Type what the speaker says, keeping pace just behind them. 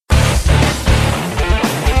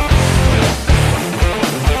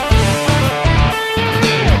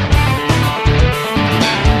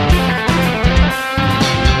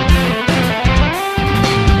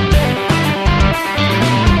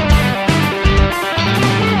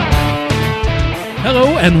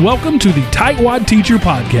Hello and welcome to the Tightwad Teacher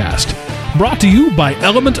Podcast, brought to you by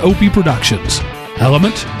Element Opie Productions,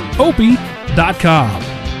 elementopie.com.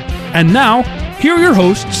 And now, here are your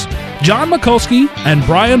hosts, John Mikulski and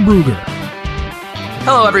Brian Bruger.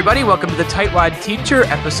 Hello everybody, welcome to the Tightwad Teacher,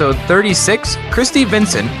 episode 36, Christy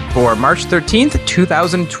Vincent, for March 13th,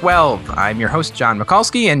 2012. I'm your host, John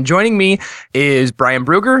Mikulski, and joining me is Brian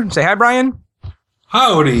Bruger. Say hi, Brian.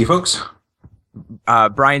 Howdy, folks.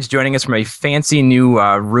 Brian's joining us from a fancy new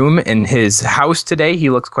room in his house today. He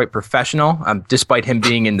looks quite professional, despite him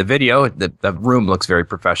being in the video. The room looks very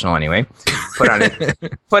professional anyway.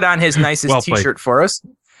 Put on his nicest T-shirt for us.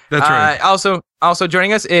 That's right. Also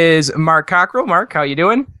joining us is Mark Cockrell. Mark, how you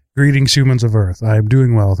doing? Greetings, humans of Earth. I'm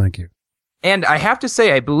doing well, thank you. And I have to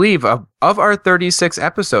say, I believe of our 36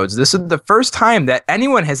 episodes, this is the first time that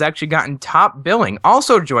anyone has actually gotten top billing.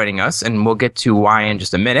 Also joining us, and we'll get to why in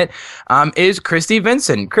just a minute, is Christy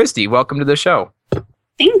Vincent. Christy, welcome to the show.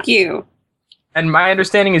 Thank you. And my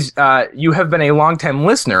understanding is you have been a longtime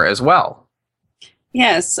listener as well.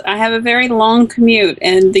 Yes, I have a very long commute,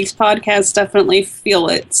 and these podcasts definitely feel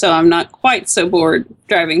it, so I'm not quite so bored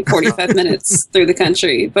driving 45 minutes through the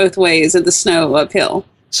country, both ways in the snow uphill.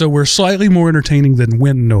 So we're slightly more entertaining than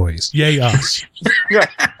wind noise. Yay, us. Yeah.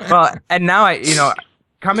 Well, and now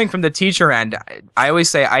coming from the teacher end, I always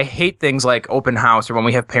say I hate things like open house or when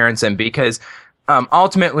we have parents in, because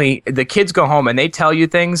ultimately the kids go home and they tell you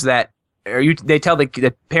things that, they tell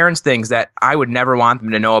the parents things that I would never want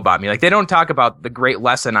them to know about me. Like, they don't talk about the great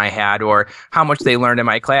lesson I had or how much they learned in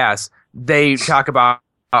my class. They talk about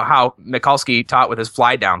how Mikulski taught with his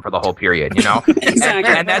fly down for the whole period, you know?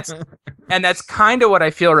 Exactly. And that's kind of what I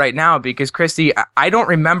feel right now, because, Christy, I don't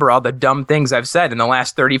remember all the dumb things I've said in the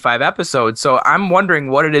last 35 episodes. So I'm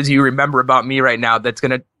wondering what it is you remember about me right now that's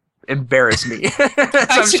going to embarrass me. So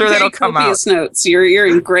I'm sure that'll come out. Notes. You're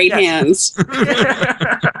in great hands.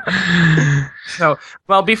 So,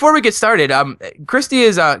 well, before we get started, Christy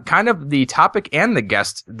is kind of the topic and the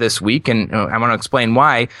guest this week, and I want to explain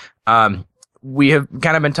why. We have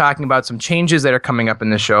kind of been talking about some changes that are coming up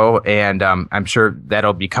in the show, and I'm sure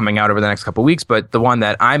that'll be coming out over the next couple of weeks. But the one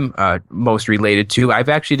that I'm most related to, I've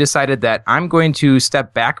actually decided that I'm going to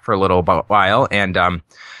step back for a little while and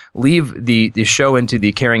leave the show into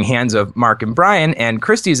the caring hands of Mark and Brian, and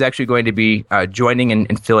Christy is actually going to be joining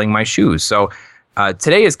and filling my shoes. So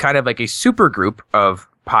today is kind of like a super group of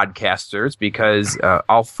podcasters, because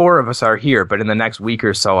all four of us are here, but in the next week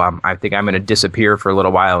or so, I think I'm going to disappear for a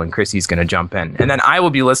little while, and Christy's going to jump in, and then I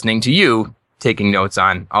will be listening to you, taking notes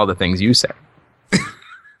on all the things you say.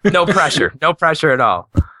 No pressure at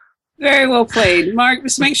all. Very well played. Mark,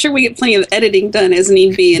 just make sure we get plenty of editing done as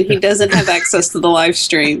need be, and he doesn't have access to the live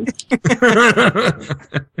stream.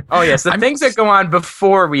 Oh, yes. The things that go on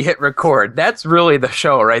before we hit record, that's really the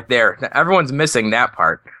show right there. Everyone's missing that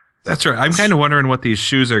part. That's right. I'm kind of wondering what these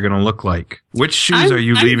shoes are going to look like. Which shoes are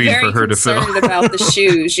you leaving for her to fill? I'm very concerned about the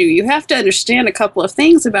shoes. You have to understand a couple of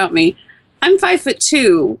things about me. I'm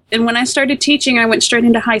 5'2", and when I started teaching, I went straight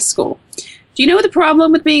into high school. Do you know the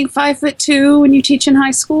problem with being 5'2" when you teach in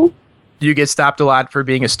high school? You get stopped a lot for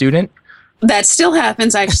being a student? That still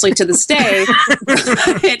happens, actually, to this day.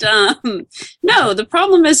 But, no, the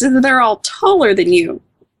problem is that they're all taller than you.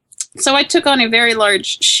 So I took on a very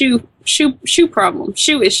large shoe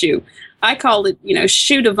issue. I called it,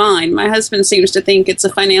 shoe divine. My husband seems to think it's a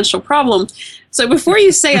financial problem. So before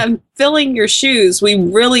you say I'm filling your shoes, we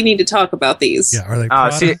really need to talk about these. Yeah, are they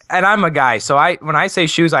see, and I'm a guy, so when I say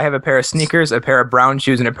shoes, I have a pair of sneakers, a pair of brown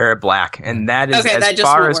shoes, and a pair of black, and that is as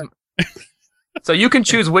far as. So you can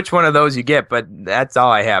choose which one of those you get, but that's all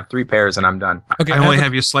I have. 3 pairs, and I'm done. Okay, I only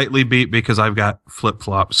have you slightly beat because I've got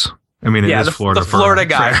flip-flops. I mean, it is Florida. The Florida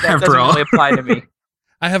guy. That doesn't really apply to me.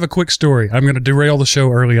 I have a quick story. I'm going to derail the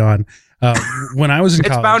show early on. When I was in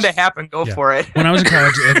college... It's bound to happen. Go for it. When I was in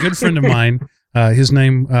college, a good friend of mine, his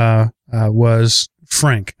name was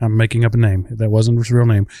Frank. I'm making up a name. That wasn't his real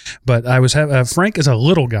name. But Frank is a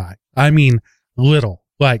little guy. I mean, little.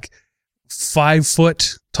 Like 5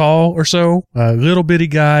 foot tall or so. A little bitty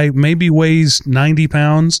guy. Maybe weighs 90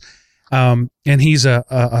 pounds. And he's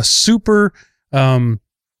a super...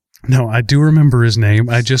 No, I do remember his name.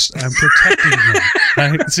 I'm protecting him.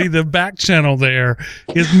 I see the back channel there.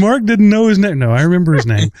 Mark didn't know his name. No, I remember his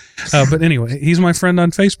name. But anyway, he's my friend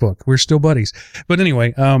on Facebook. We're still buddies. But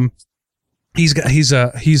anyway,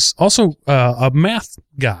 he's also a math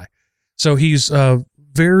guy. So he's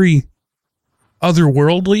very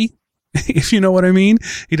otherworldly, if you know what I mean.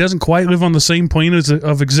 He doesn't quite live on the same plane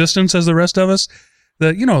of existence as the rest of us.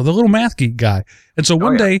 The little math geek guy. And so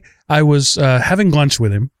one day I was having lunch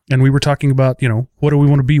with him, and we were talking about, what do we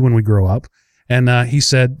want to be when we grow up? And he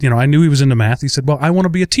said, I knew he was into math. He said, well, I want to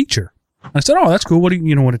be a teacher. I said, oh, that's cool. What do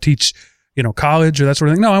you want to teach, college or that sort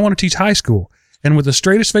of thing? No, I want to teach high school. And with the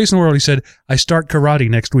straightest face in the world, he said, I start karate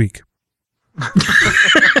next week.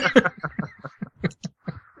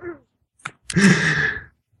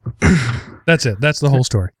 That's it. That's the whole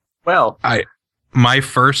story. Well, my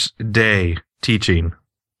first day teaching,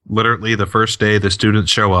 literally the first day the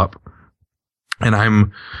students show up, and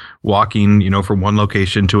I'm walking, from one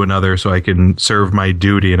location to another so I can serve my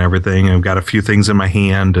duty and everything. I've got a few things in my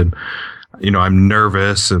hand, and, I'm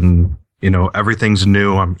nervous, and, everything's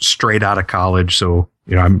new. I'm straight out of college. So,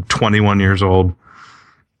 I'm 21 years old.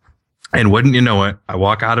 And wouldn't you know it, I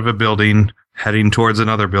walk out of a building heading towards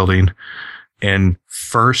another building, and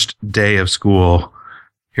first day of school,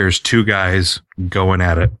 here's two guys going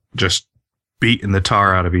at it, just beating the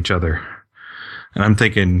tar out of each other. And I'm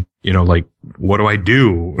thinking, what do I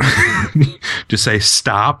do? Just say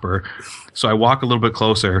stop? So I walk a little bit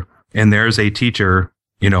closer, and there's a teacher,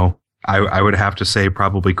 I would have to say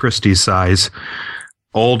probably Christy's size,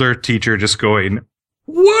 older teacher, just going,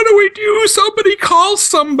 what do we do? Somebody call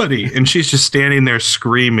somebody. And she's just standing there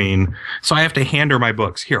screaming. So I have to hand her my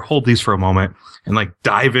books. Here, hold these for a moment, and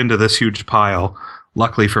dive into this huge pile.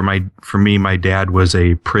 Luckily for me, my dad was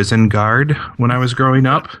a prison guard when I was growing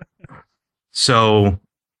up. So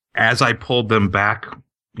as I pulled them back,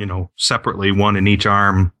 separately, one in each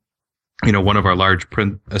arm, one of our large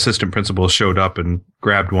assistant principals showed up and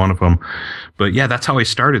grabbed one of them. But yeah, that's how I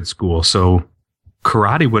started school. So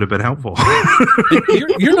karate would have been helpful.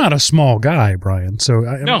 You're not a small guy, Brian. So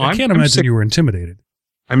I can't imagine you were intimidated.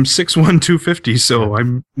 I'm 6'1", 250. So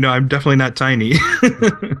I'm definitely not tiny.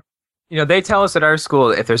 They tell us at our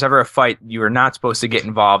school, if there's ever a fight, you are not supposed to get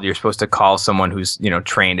involved. You're supposed to call someone who's,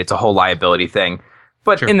 trained. It's a whole liability thing.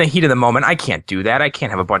 But sure. In the heat of the moment, I can't do that. I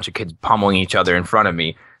can't have a bunch of kids pummeling each other in front of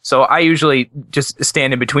me. So I usually just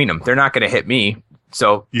stand in between them. They're not going to hit me.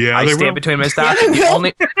 So I stand between them and stop.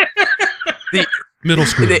 The middle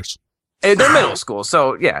schoolers. They're middle school,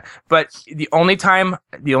 so yeah. But the only time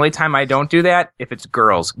I don't do that, if it's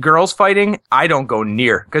girls fighting, I don't go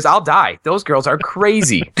near because I'll die. Those girls are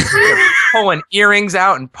crazy. They're pulling earrings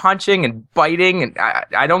out and punching and biting, and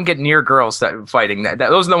I don't get near girls fighting.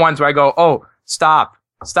 Those are the ones where I go, oh, stop,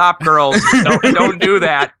 girls, don't do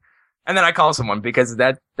that, and then I call someone because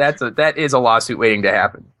that is a lawsuit waiting to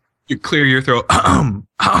happen. You clear your throat,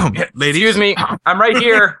 lady. Excuse me, I'm right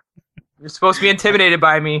here. You're supposed to be intimidated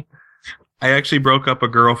by me. I actually broke up a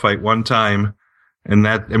girl fight one time, and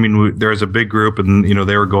there was a big group, and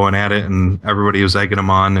they were going at it, and everybody was egging them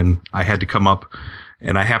on, and I had to come up,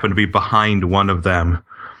 and I happened to be behind one of them,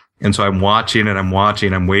 and so I'm watching,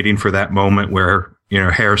 I'm waiting for that moment where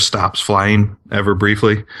hair stops flying ever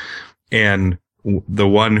briefly, and the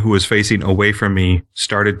one who was facing away from me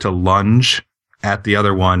started to lunge at the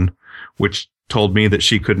other one, which told me that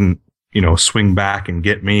she couldn't swing back and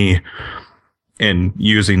get me. And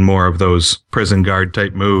using more of those prison guard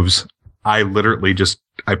type moves, I literally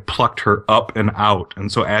I plucked her up and out.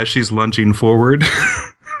 And so as she's lunging forward,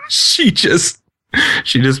 she just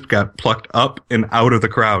got plucked up and out of the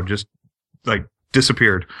crowd, just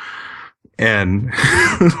disappeared. And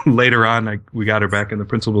later on, we got her back in the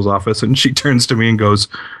principal's office, and she turns to me and goes,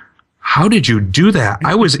 how did you do that?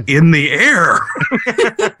 I was in the air.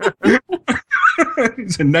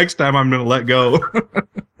 So next time I'm going to let go.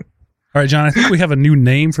 All right, John, I think we have a new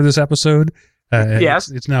name for this episode.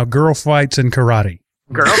 Yes. It's now Girl Fights and Karate.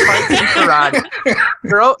 Girl Fights and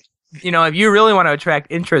Karate. If you really want to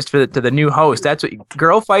attract interest to the new host, that's what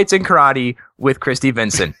Girl Fights and Karate with Christy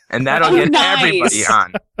Vincent. And that'll get everybody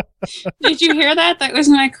on. Did you hear that? That was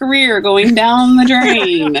my career going down the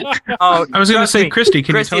drain. Oh, I was going to say, Christy,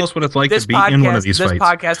 you tell us what it's like to be in one of these fights? This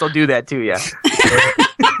podcast will do that too, yeah.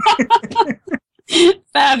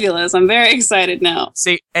 Fabulous. I'm very excited now.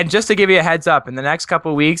 See, and just to give you a heads up, in the next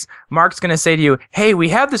couple of weeks, Mark's going to say to you, hey, we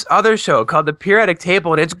have this other show called The Periodic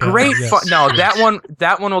Table, and it's great fun. No, that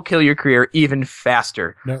one will kill your career even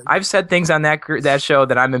faster. No. I've said things on that show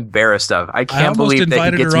that I'm embarrassed of. I can't believe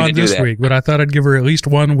that he gets me to do that. This week, but I thought I'd give her at least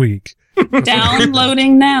 1 week.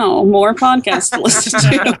 Downloading now. More podcasts to listen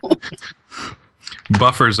to.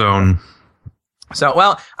 Buffer zone. So,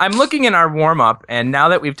 well, I'm looking in our warm-up, and now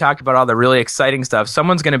that we've talked about all the really exciting stuff,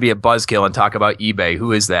 someone's going to be a buzzkill and talk about eBay.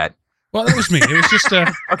 Who is that? Well, that was me. It was just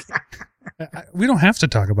okay. We don't have to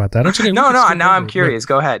talk about that. Okay, no. Now I'm curious.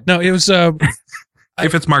 Go ahead. No, it was.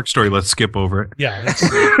 If it's Mark's story, let's skip over it. Yeah,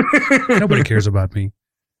 nobody cares about me.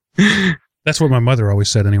 That's what my mother always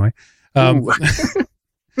said, anyway.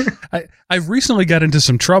 I've recently got into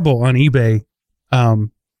some trouble on eBay.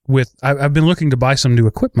 I've been looking to buy some new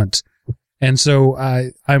equipment. And so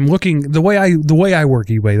I'm looking the way I work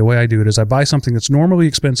eBay, the way I do it is I buy something that's normally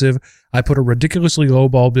expensive, I put a ridiculously low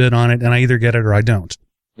ball bid on it, and I either get it or I don't.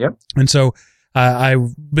 Yep. And so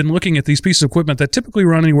I've been looking at these pieces of equipment that typically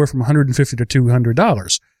run anywhere from $150 to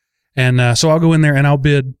 $200, and so I'll go in there and I'll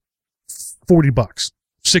bid $40,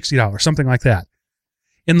 $60, something like that.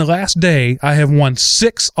 In the last day, I have won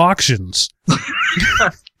 6 auctions.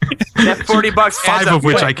 That $40, 5 of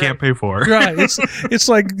which I can't pay for. Right. It's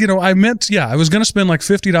like, I was going to spend like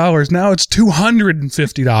 $50. Now it's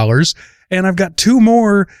 $250. And I've got 2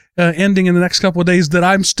 more ending in the next couple of days that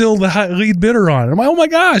I'm still the lead bidder on. I'm like, oh my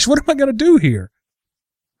gosh, what am I going to do here?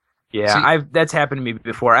 Yeah, that's happened to me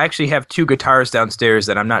before. I actually have 2 guitars downstairs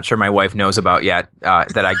that I'm not sure my wife knows about yet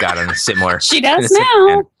that I got on a similar. She does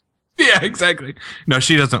now. Yeah, exactly. No,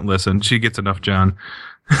 she doesn't listen. She gets enough John.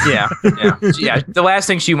 Yeah. The last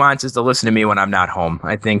thing she wants is to listen to me when I'm not home.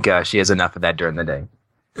 I think she has enough of that during the day.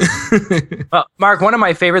 Well, Mark, one of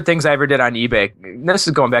my favorite things I ever did on eBay, this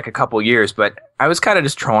is going back a couple years, but I was kind of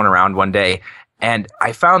just trolling around one day, and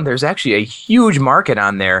I found there's actually a huge market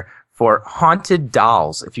on there for haunted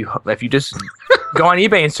dolls. If you just go on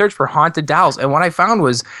eBay and search for haunted dolls, and what I found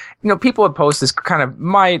was, people would post this kind of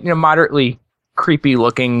moderately creepy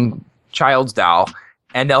looking child's doll,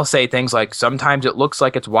 and they'll say things like, sometimes it looks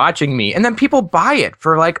like it's watching me, and then people buy it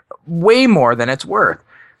for like way more than it's worth.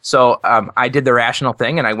 So I did the rational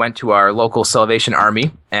thing, and I went to our local Salvation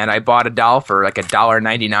Army, and I bought a doll for like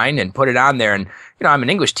 $1.99 and put it on there. And I'm an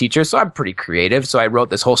English teacher, so I'm pretty creative. So I wrote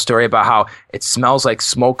this whole story about how it smells like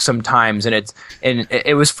smoke sometimes, and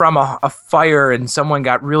it was from a fire, and someone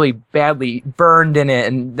got really badly burned in it,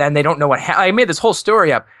 and then they don't know what happened. I made this whole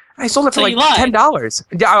story up. I sold it for like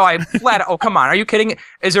 $10. Oh, come on. Are you kidding?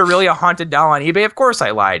 Is there really a haunted doll on eBay? Of course I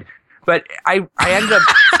lied. But I ended up,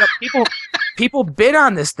 people bid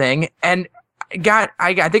on this thing, and I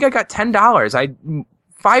think I got $10.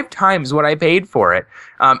 5 times what I paid for it.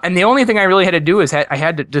 And the only thing I really had to do is I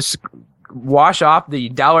had to just wash off the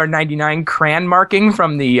 $1.99 crayon marking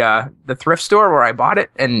from the thrift store where I bought it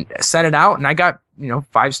and sent it out, and I got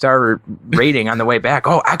 5-star rating on the way back.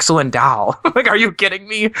 Oh, excellent doll. Like, are you kidding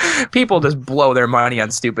me? People just blow their money on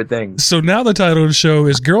stupid things. So now the title of the show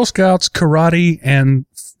is Girl Scouts, Karate, and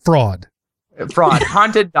Fraud.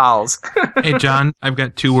 Haunted dolls. Hey, John, I've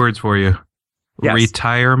got 2 words for you. Yes.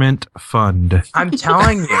 Retirement fund. I'm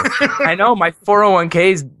telling you. I know my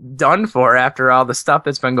 401k is done for after all the stuff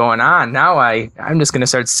that's been going on. Now I'm just going to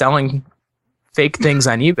start selling fake things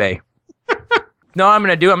on eBay. No, I'm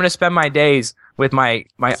going to spend my days with my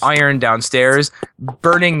iron downstairs,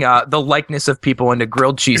 burning the likeness of people into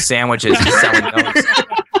grilled cheese sandwiches and selling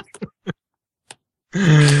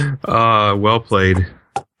those. Well played.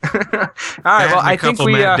 All right. Well, I think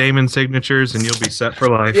we Matt Damon signatures, and you'll be set for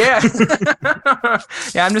life. Yeah.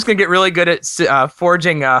 Yeah. I'm just gonna get really good at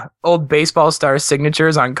forging old baseball star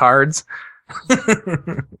signatures on cards. All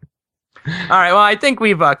right. Well, I think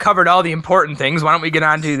we've covered all the important things. Why don't we get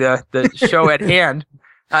on to the show at hand?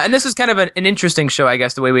 And this is kind of an interesting show, I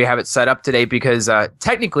guess, the way we have it set up today, because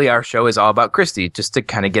technically our show is all about Christy, just to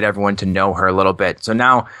kind of get everyone to know her a little bit. So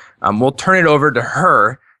now we'll turn it over to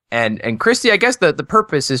her. And Christy, I guess the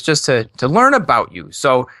purpose is just to learn about you.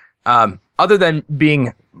 So other than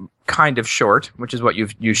being kind of short, which is what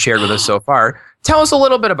you shared with us so far, tell us a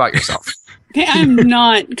little bit about yourself. Okay, I'm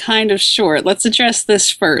not kind of short. Let's address this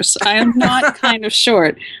first. I am not kind of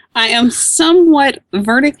short. I am somewhat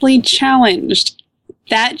vertically challenged.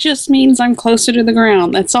 That just means I'm closer to the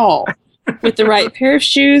ground. That's all. With the right pair of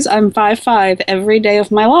shoes, I'm 5'5" every day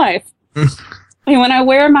of my life. And when I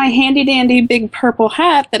wear my handy-dandy big purple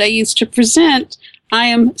hat that I use to present, I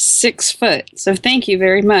am 6 foot. So thank you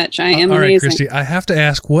very much. I am all right, amazing. Christy, I have to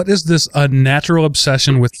ask, what is this unnatural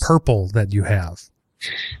obsession with purple that you have?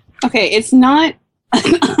 Okay, it's not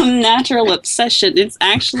a natural obsession. It's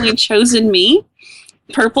actually chosen me.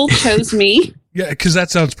 Purple chose me. Yeah, because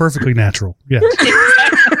that sounds perfectly natural. Yeah.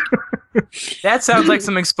 That sounds like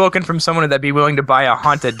something spoken from someone that'd be willing to buy a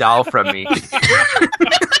haunted doll from me.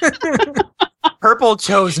 Purple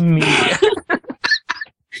chose me.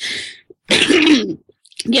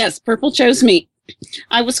 Yes, purple chose me.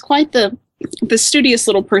 I was quite the studious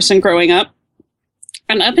little person growing up,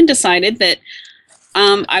 and up and decided that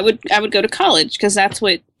I would go to college, because that's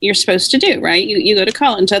what you're supposed to do, right? You go to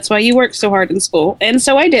college. That's why you work so hard in school. And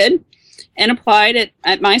so I did, and applied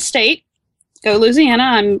at my state. Go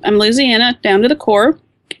Louisiana. I'm Louisiana down to the core,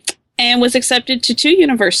 and was accepted to 2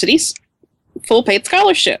 universities, full paid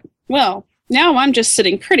scholarship. Well, now I'm just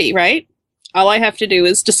sitting pretty, right? All I have to do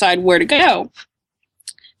is decide where to go.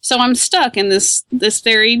 So I'm stuck in this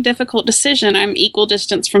very difficult decision. I'm equal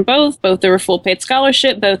distance from both. Both are a full paid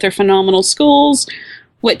scholarship. Both are phenomenal schools.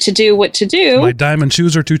 What to do? My diamond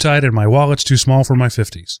shoes are too tight and my wallet's too small for my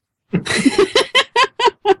 50s.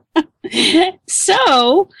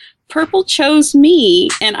 So Purple chose me,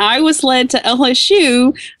 and I was led to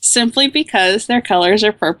LSU simply because their colors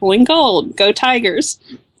are purple and gold. Go Tigers.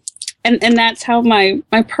 And that's how my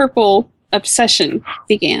purple obsession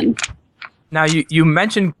began. Now, you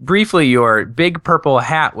mentioned briefly your big purple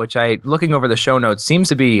hat, which looking over the show notes, seems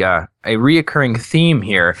to be a reoccurring theme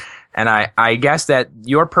here. And I guess that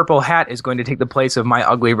your purple hat is going to take the place of my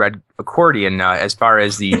ugly red accordion as far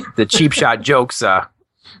as the cheap shot jokes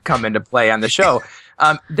come into play on the show.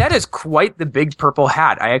 That is quite the big purple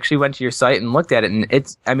hat. I actually went to your site and looked at it,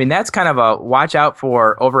 and that's kind of a watch out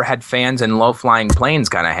for overhead fans and low flying planes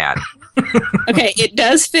kind of hat. Okay, it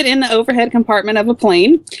does fit in the overhead compartment of a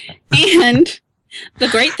plane. And the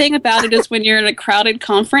great thing about it is when you're in a crowded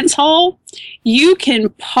conference hall, you can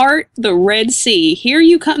part the Red Sea. Here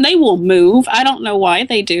you come. They will move. I don't know why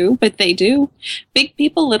they do, but they do. Big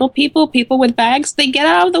people, little people, people with bags, they get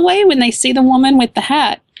out of the way when they see the woman with the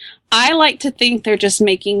hat. I like to think they're just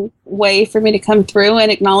making way for me to come through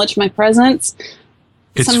and acknowledge my presence.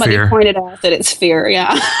 It's Somebody fear. pointed out that it's fear,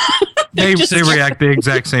 yeah. They react the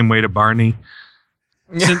exact same way to Barney.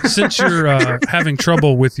 Since you're having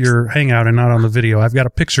trouble with your Hangout and not on the video, I've got a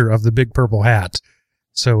picture of the big purple hat,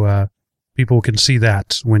 so people can see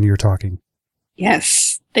that when you're talking.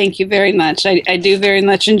 Yes, thank you very much. I do very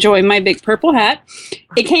much enjoy my big purple hat.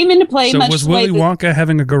 It came into play So much was Willy later. Wonka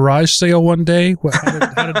having a garage sale one day?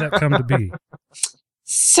 How did that come to be?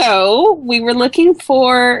 So we were looking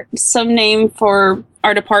for some name for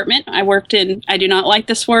our department. I do not like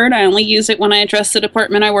this word. I only use it when I address the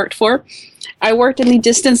department I worked for. I worked in the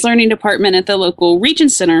distance learning department at the local region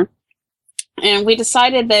center. And we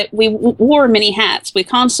decided that we wore many hats. We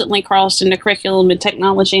constantly crossed into curriculum and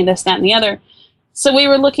technology, this, that, and the other. So we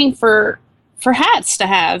were looking for hats to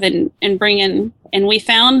have and bring in. And we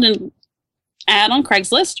found an ad on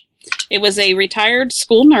Craigslist. It was a retired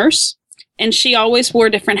school nurse, and she always wore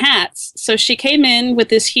different hats. So she came in with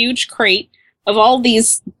this huge crate of all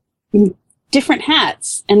these different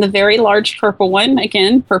hats. And the very large purple one,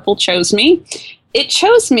 again, purple chose me. It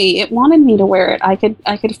chose me. It wanted me to wear it. I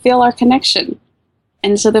could feel our connection.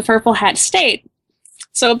 And so the purple hat stayed.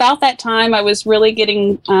 So about that time, I was really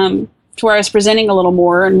getting to where I was presenting a little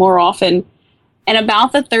more and more often. And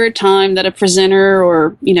about the third time that a presenter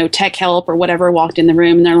or, tech help or whatever walked in the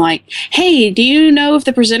room, and they're like, "Hey, do you know if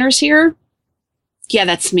the presenter's here?" "Yeah,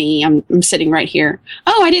 that's me. I'm sitting right here."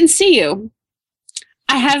 "Oh, I didn't see you."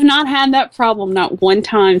 I have not had that problem not one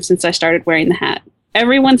time since I started wearing the hat.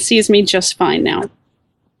 Everyone sees me just fine now.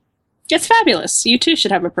 It's fabulous. You too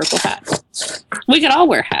should have a purple hat. We could all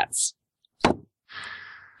wear hats.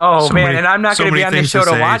 Oh, man, and I'm not going to be on the show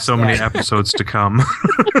to watch so many episodes to come.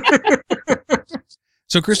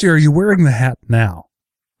 So, Christy, are you wearing the hat now?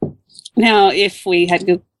 Now, if we had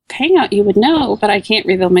to hang out, you would know, but I can't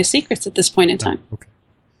reveal my secrets at this point in time. Okay.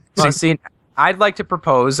 Well, see, I'd like to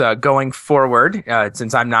propose going forward,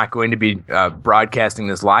 since I'm not going to be broadcasting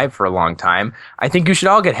this live for a long time, I think you should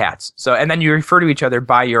all get hats. So, and then you refer to each other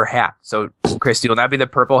by your hat. So, Christy will now be the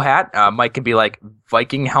purple hat. Mike can be like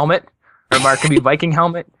Viking helmet, or Mark can be Viking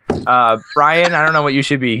helmet. Brian, I don't know what you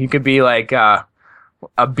should be. You could be like a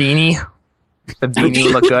beanie. The beanie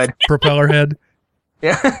would look good. Propeller head.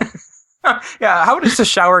 Yeah. Yeah. How about just a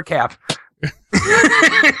shower cap?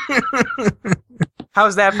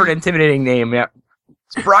 How's that for an intimidating name? Yeah.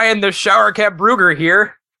 It's Brian the Shower Cap Brugger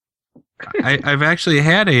here. I've actually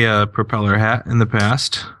had a propeller hat in the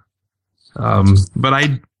past. But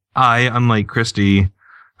I, unlike Christy,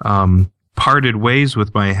 parted ways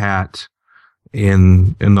with my hat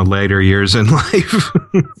in the later years in life.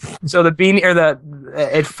 So the beanie, or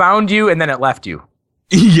it found you and then it left you.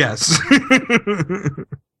 Yes.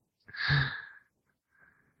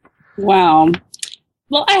 Wow.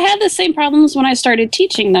 Well, I had the same problems when I started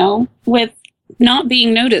teaching, though, with not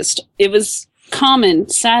being noticed. It was common,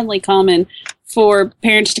 sadly common, for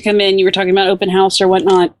parents to come in. You were talking about open house or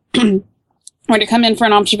whatnot, or to come in for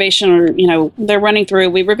an observation, or, they're running through.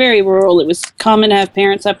 We were very rural. It was common to have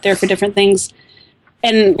parents up there for different things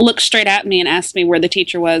and look straight at me and ask me where the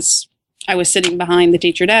teacher was. I was sitting behind the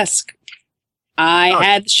teacher desk. I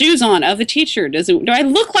had shoes on of the teacher. Do I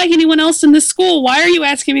look like anyone else in this school? Why are you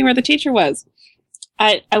asking me where the teacher was?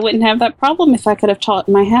 I wouldn't have that problem if I could have taught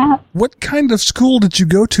in my hat. What kind of school did you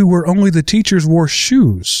go to where only the teachers wore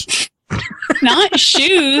shoes? Not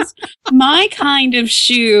shoes. My kind of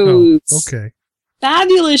shoes. Oh, okay.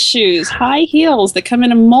 Fabulous shoes. High heels that come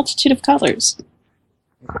in a multitude of colors.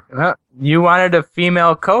 Well, you wanted a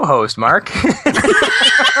female co-host, Mark.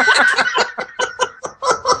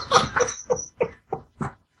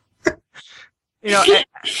 You know,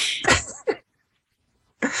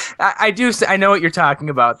 I know what you're talking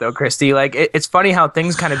about, though, Christy. Like, it's funny how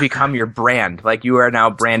things kind of become your brand. Like, you are now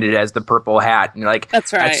branded as the purple hat. And like,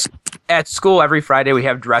 That's right. At school, every Friday, we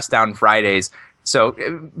have dress down Fridays. So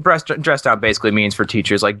dress down basically means for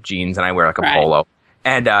teachers like jeans, and I wear like a polo.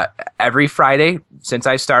 And every Friday, since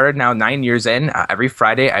I started now 9 years in, every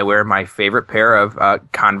Friday I wear my favorite pair of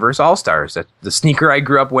Converse All-Stars. The sneaker I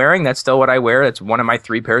grew up wearing, that's still what I wear. That's one of my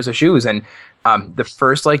 3 pairs of shoes. And the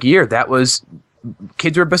first year, that was,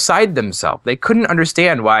 kids were beside themselves. They couldn't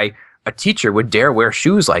understand why a teacher would dare wear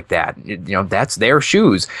shoes like that. You know, that's their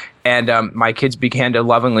shoes. And my kids began to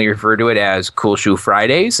lovingly refer to it as Cool Shoe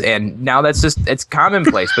Fridays. And now it's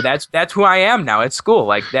commonplace, but that's who I am now at school.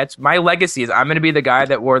 Like, that's my legacy, is I'm going to be the guy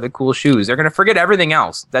that wore the cool shoes. They're going to forget everything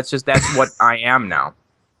else. That's what I am now.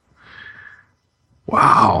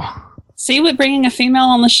 Wow. See what bringing a female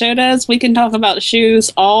on the show does? We can talk about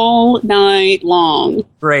shoes all night long.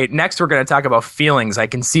 Great. Next, we're going to talk about feelings. I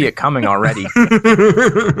can see it coming already.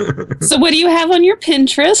 So what do you have on your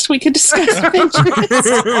Pinterest? We could discuss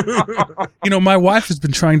Pinterest. You know, my wife has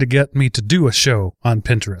been trying to get me to do a show on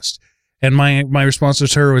Pinterest. And my response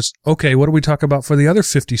to her was, okay, what do we talk about for the other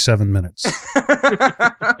 57 minutes?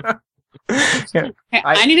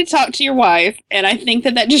 I need to talk to your wife, and I think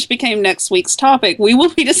that just became next week's topic. We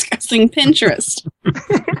will be discussing Pinterest.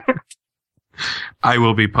 I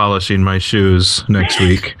will be polishing my shoes next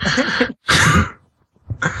week.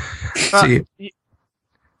 See,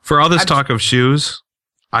 for all this talk of shoes,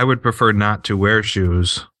 I would prefer not to wear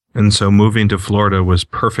shoes. And so moving to Florida was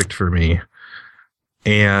perfect for me.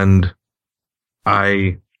 And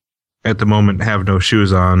I, at the moment, have no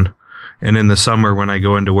shoes on. And in the summer, when I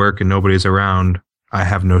go into work and nobody's around, I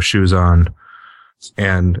have no shoes on.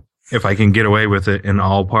 And if I can get away with it in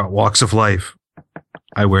all walks of life,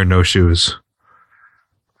 I wear no shoes.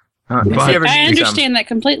 I understand that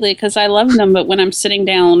completely, because I love them, but when I'm sitting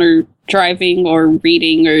down or driving or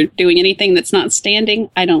reading or doing anything that's not standing,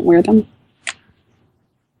 I don't wear them.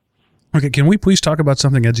 Okay, can we please talk about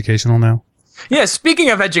something educational now? Yeah,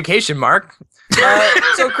 speaking of education, Mark.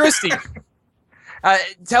 So, Christy,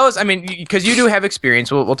 tell us, I mean, because you do have experience,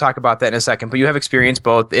 we'll talk about that in a second, but you have experience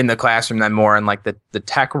both in the classroom and more in like the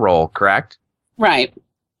tech role, correct? Right.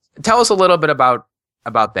 Tell us a little bit about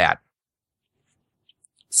that.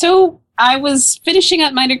 So I was finishing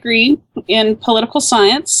up my degree in political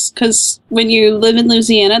science, because when you live in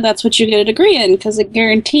Louisiana, that's what you get a degree in, because it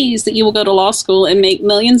guarantees that you will go to law school and make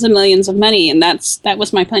millions and millions of money. And that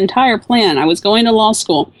was my entire plan. I was going to law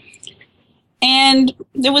school. And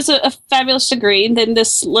there was a fabulous degree. And then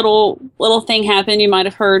this little thing happened, you might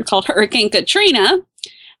have heard, called Hurricane Katrina.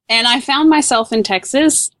 And I found myself in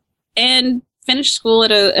Texas and finished school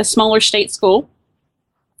at a smaller state school.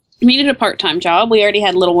 Needed a part-time job. We already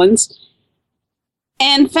had little ones.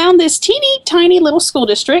 And found this teeny tiny little school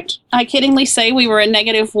district. I kiddingly say we were a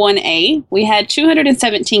 -1A. We had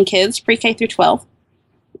 217 kids, pre-K through 12.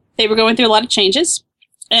 They were going through a lot of changes.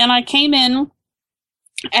 And I came in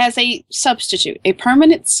as a substitute, a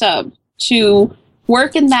permanent sub, to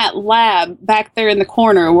work in that lab back there in the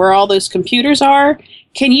corner where all those computers are.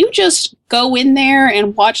 Can you just go in there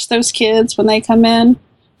and watch those kids when they come in?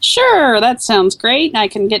 Sure, that sounds great. I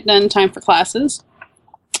can get done in time for classes.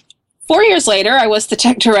 4 years later, I was the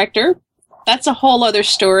tech director. That's a whole other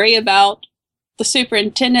story about the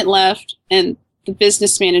superintendent left and the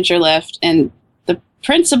business manager left and the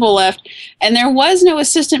principal left. And there was no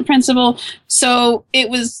assistant principal, so it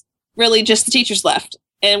was really just the teachers left.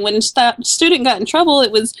 And when a student got in trouble,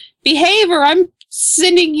 it was, behave or I'm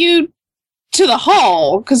sending you to the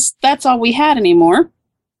hall, because that's all we had anymore.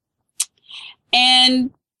 And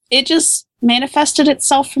it just manifested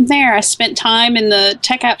itself from there. I spent time in the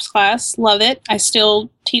tech apps class. Love it. I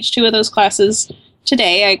still teach 2 of those classes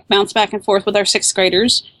today. I bounce back and forth with our 6th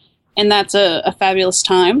graders, and that's a fabulous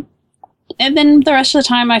time. And then the rest of the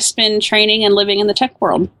time I spend training and living in the tech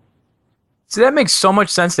world. So that makes so much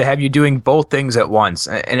sense to have you doing both things at once.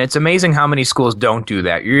 And it's amazing how many schools don't do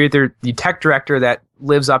that. You're either the tech director that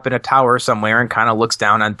lives up in a tower somewhere and kind of looks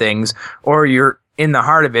down on things, or you're in the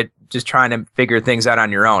heart of it, just trying to figure things out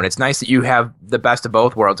on your own. It's nice that you have the best of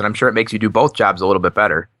both worlds, and I'm sure it makes you do both jobs a little bit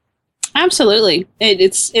better. Absolutely.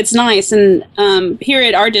 It's nice. And here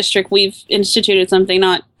at our district, we've instituted something,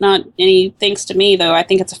 not any thanks to me, though. I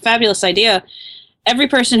think it's a fabulous idea. Every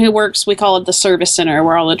person who works, we call it the service center,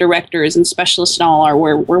 where all the directors and specialists and all are,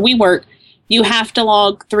 where we work. You have to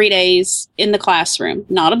log 3 days in the classroom,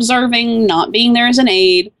 not observing, not being there as an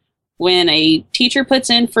aide, when a teacher puts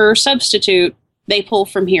in for substitute, they pull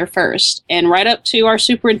from here first. And right up to our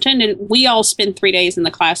superintendent, we all spend 3 days in the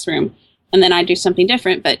classroom, and then I do something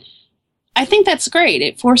different. But I think that's great.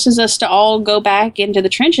 It forces us to all go back into the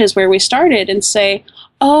trenches where we started and say,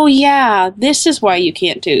 oh, yeah, this is why you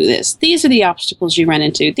can't do this. These are the obstacles you run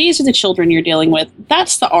into. These are the children you're dealing with.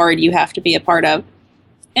 That's the ARD you have to be a part of.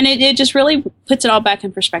 And it just really puts it all back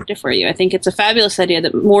in perspective for you. I think it's a fabulous idea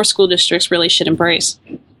that more school districts really should embrace.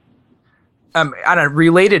 On a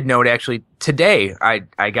related note, actually, today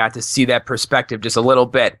I got to see that perspective just a little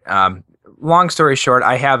bit. Long story short,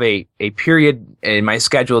 I have a period in my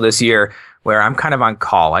schedule this year where I'm kind of on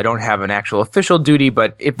call. I don't have an actual official duty,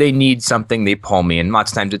 but if they need something, they pull me. And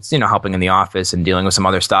lots of times it's, helping in the office and dealing with some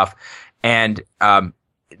other stuff. And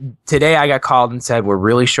today I got called and said, we're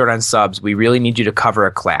really short on subs. We really need you to cover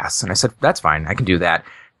a class. And I said, that's fine. I can do that.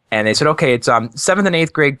 And they said, okay, it's 7th and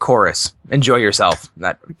 8th grade chorus. Enjoy yourself.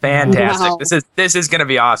 Fantastic. Wow. This is going to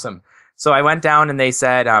be awesome. So I went down and they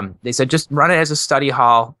said just run it as a study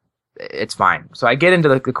hall. It's fine. So I get into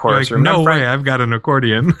the chorus room. No way, I've got an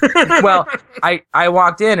accordion. Well, I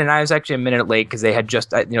walked in and I was actually a minute late because they had just,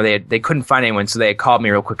 they couldn't find anyone. So they had called me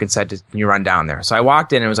real quick and said, can you run down there? So I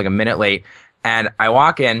walked in and it was like a minute late. And I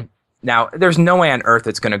walk in. Now, there's no way on earth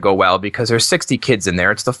it's going to go well because there's 60 kids in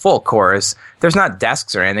there. It's the full chorus. There's not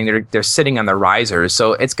desks or anything. They're sitting on the risers.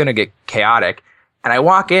 So it's going to get chaotic. And I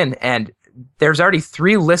walk in and there's already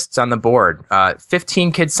 3 lists on the board.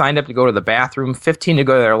 15 kids signed up to go to the bathroom, 15 to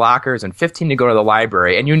go to their lockers, and 15 to go to the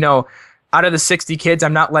library. And out of the 60 kids,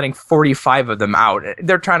 I'm not letting 45 of them out.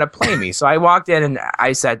 They're trying to play me. So I walked in and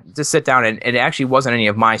I said, just sit down. And it actually wasn't any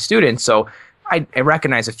of my students. So I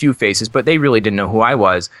recognized a few faces, but they really didn't know who I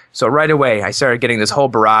was. So right away, I started getting this whole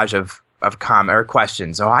barrage of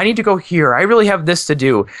questions. Oh, I need to go here. I really have this to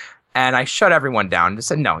do. And I shut everyone down and just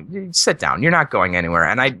said, no, sit down. You're not going anywhere.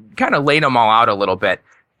 And I kind of laid them all out a little bit.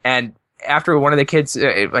 And after one of the kids,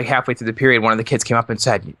 like halfway through the period, one of the kids came up and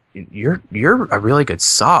said, you're a really good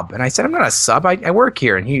sub. And I said, I'm not a sub. I work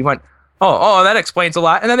here. And he went, oh, that explains a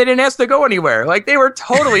lot. And then they didn't ask to go anywhere. Like they were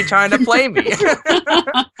totally trying to play me.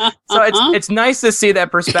 So it's nice to see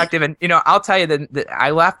that perspective. And, I'll tell you that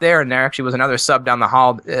I left there and there actually was another sub down the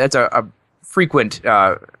hall. That's a frequent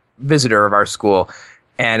visitor of our school.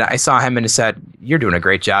 And I saw him and said, you're doing a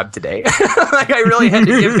great job today. Like I really had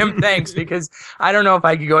to give him thanks because I don't know if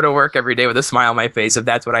I could go to work every day with a smile on my face if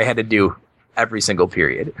that's what I had to do every single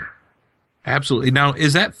period. Absolutely. Now,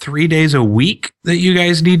 is that 3 days a week that you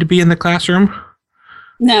guys need to be in the classroom?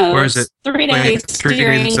 No, or is it 3 days? 3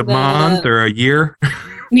 days a month or a year?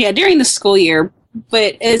 Yeah, during the school year.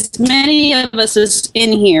 But as many of us as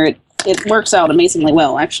in here, it works out amazingly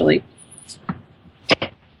well, actually.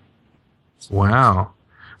 Wow.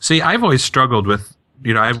 See, I've always struggled with,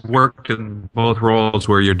 I've worked in both roles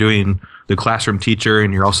where you're doing the classroom teacher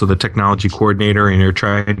and you're also the technology coordinator and you're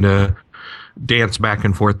trying to dance back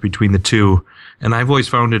and forth between the two. And I've always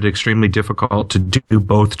found it extremely difficult to do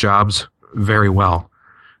both jobs very well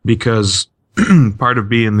because part of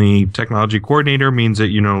being the technology coordinator means that,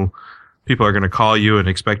 people are going to call you and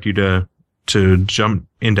expect you to jump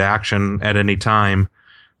into action at any time.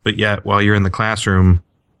 But yet while you're in the classroom,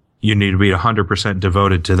 you need to be 100%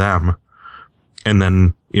 devoted to them. And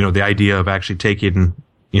then, the idea of actually taking,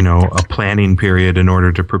 a planning period in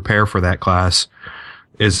order to prepare for that class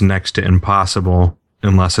is next to impossible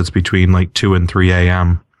unless it's between like 2 and 3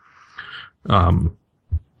 a.m.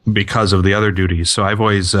 Because of the other duties. So I've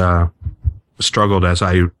always struggled as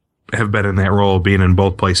I have been in that role, being in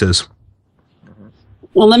both places.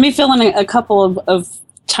 Well, let me fill in a couple of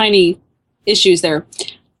tiny issues there.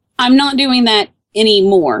 I'm not doing that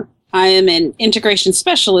anymore. I am an integration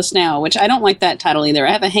specialist now, which I don't like that title either.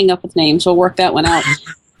 I have a hang up with names. We'll work that one out.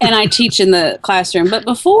 And I teach in the classroom. But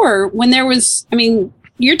before, when there was,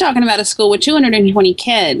 you're talking about a school with 220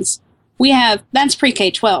 kids. That's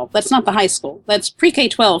pre-K-12. That's not the high school. That's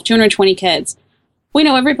pre-K-12, 220 kids. We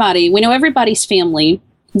know everybody. We know everybody's family.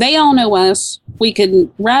 They all know us. We could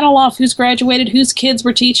rattle off who's graduated, whose kids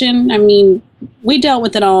we're teaching. We dealt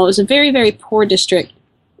with it all. It was a very, very poor district.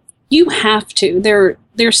 You have to.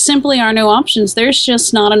 There simply are no options. There's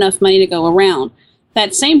just not enough money to go around.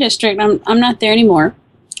 That same district, I'm not there anymore.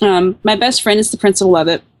 My best friend is the principal of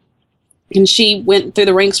it, and she went through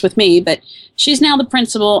the ranks with me, but she's now the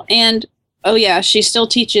principal, and oh yeah, she still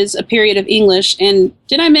teaches a period of English. And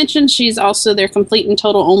did I mention she's also their complete and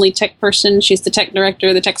total only tech person? She's the tech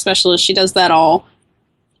director, the tech specialist. She does that all.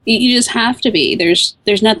 You just have to be.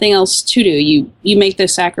 There's nothing else to do. You make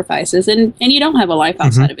those sacrifices, and you don't have a life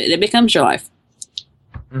outside of it. It becomes your life.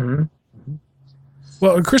 Mm-hmm.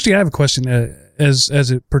 Well, Christy, I have a question as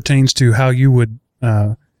it pertains to how you would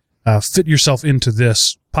fit yourself into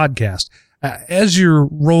this podcast. As your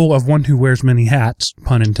role of one who wears many hats,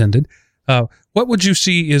 pun intended, what would you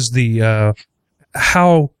see is the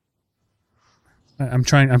how?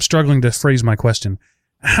 I'm struggling to phrase my question.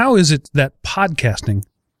 How is it that podcasting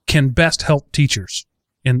can best help teachers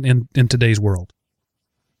in today's world?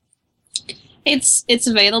 It's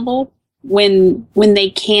available when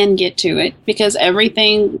they can get to it, because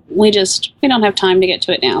everything we don't have time to get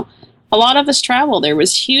to it now. A lot of us travel. There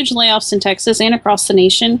was huge layoffs in Texas and across the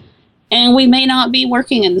nation, and we may not be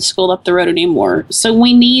working in the school up the road anymore. So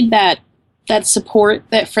we need that support,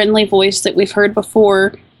 that friendly voice that we've heard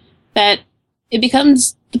before, that the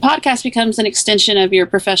podcast becomes an extension of your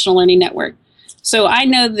professional learning network. So I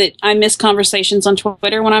know that I miss conversations on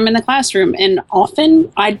Twitter when I'm in the classroom, and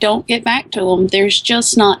often I don't get back to them. There's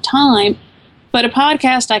just not time. But a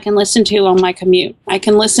podcast I can listen to on my commute. I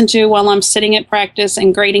can listen to while I'm sitting at practice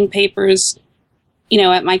and grading papers,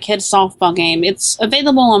 at my kid's softball game. It's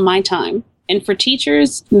available on my time. And for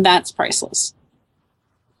teachers, that's priceless.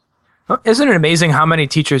 Isn't it amazing how many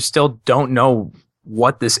teachers still don't know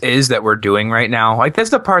what this is that we're doing right now? Like,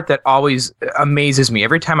 that's the part that always amazes me.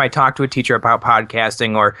 Every time I talk to a teacher about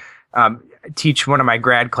podcasting or teach one of my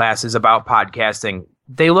grad classes about podcasting,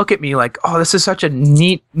 they look at me like, oh, this is such a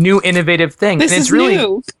neat, new, innovative thing. This is really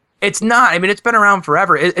new. It's not. I mean, it's been around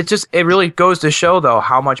forever. It really goes to show, though,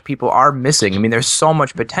 how much people are missing. I mean, there's so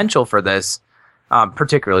much potential for this,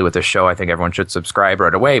 particularly with this show. I think everyone should subscribe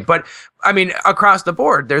right away. But, I mean, across the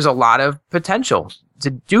board, there's a lot of potential to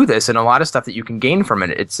do this and a lot of stuff that you can gain from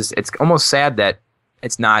it. It's almost sad that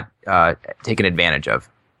it's not taken advantage of.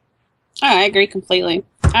 Oh, I agree completely.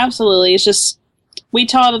 Absolutely. It's just, we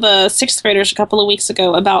taught the 6th graders a couple of weeks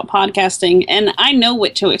ago about podcasting, and I know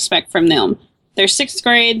what to expect from them. They're 6th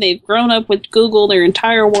grade. They've grown up with Google their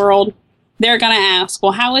entire world. They're going to ask,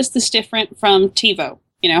 well, how is this different from TiVo?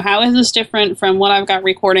 How is this different from what I've got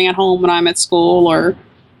recording at home when I'm at school or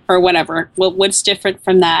whatever? What's different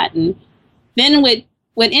from that? And then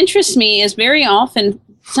what interests me is very often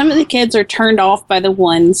some of the kids are turned off by the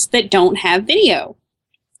ones that don't have video.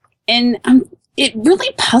 And it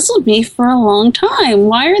really puzzled me for a long time.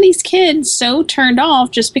 Why are these kids so turned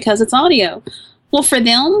off just because it's audio? Well, for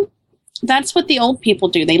them, that's what the old people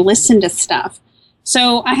do. They listen to stuff.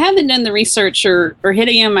 So I haven't done the research or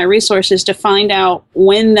hitting in my resources to find out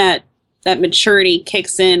when that maturity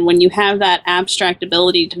kicks in, when you have that abstract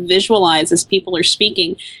ability to visualize as people are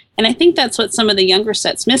speaking. And I think that's what some of the younger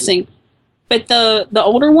set's missing. But the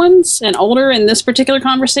older ones, and older in this particular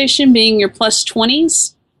conversation being your plus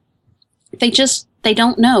 20s, they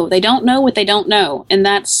don't know. They don't know what they don't know. And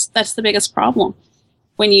that's the biggest problem.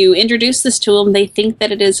 When you introduce this to them, they think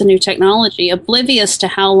that it is a new technology, oblivious to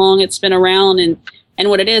how long it's been around and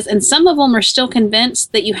what it is. And some of them are still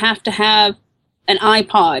convinced that you have to have an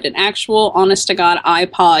iPod, an actual honest-to-God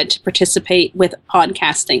iPod to participate with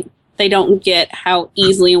podcasting. They don't get how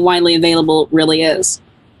easily and widely available it really is.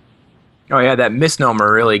 Oh, yeah, that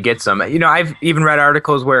misnomer really gets them. I've even read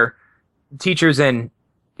articles where teachers in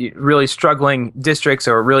really struggling districts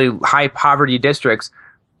or really high poverty districts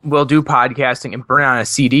will do podcasting and burn on a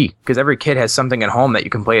CD, because every kid has something at home that you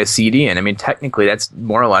can play a CD in. I mean, technically, that's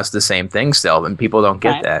more or less the same thing still, and people don't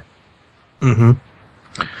get that. Mm-hmm.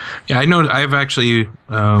 Yeah, I know. I've actually,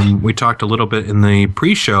 we talked a little bit in the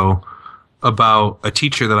pre-show about a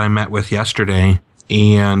teacher that I met with yesterday,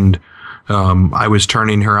 and I was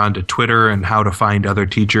turning her on to Twitter and how to find other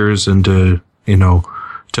teachers and to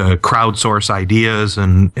crowdsource ideas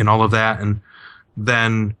and all of that. And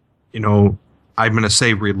then, I'm going to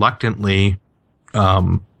say reluctantly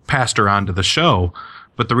passed her on to the show.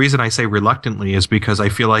 But the reason I say reluctantly is because I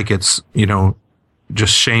feel like it's,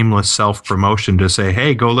 just shameless self-promotion to say,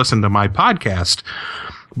 hey, go listen to my podcast.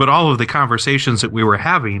 But all of the conversations that we were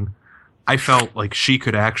having, I felt like she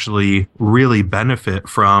could actually really benefit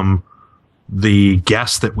from the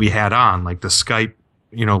guests that we had on, like the Skype,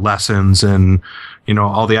 lessons and,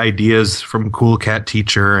 all the ideas from Cool Cat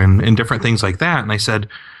Teacher and different things like that. And I said,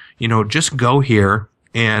 just go here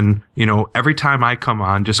and, every time I come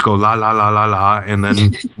on, just go la, la, la, la, la, and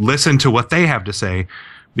then listen to what they have to say,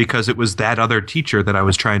 because it was that other teacher that I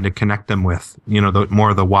was trying to connect them with,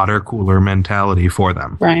 more of the water cooler mentality for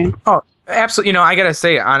them. Right. Oh, absolutely. I got to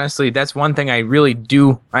say, honestly, that's one thing I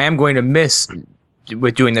am going to miss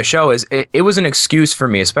with doing the show is it was an excuse for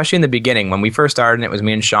me, especially in the beginning when we first started and it was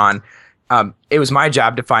me and Sean. It was my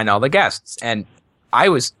job to find all the guests. And I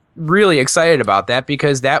was really excited about that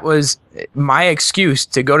because that was my excuse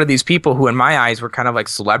to go to these people who in my eyes were kind of like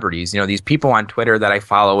celebrities, these people on Twitter that I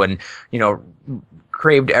follow and,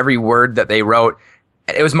 craved every word that they wrote.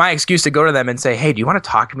 it was my excuse to go to them and say, hey, do you want to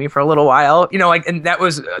talk to me for a little while? And that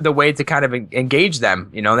was the way to kind of engage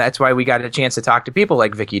them. That's why we got a chance to talk to people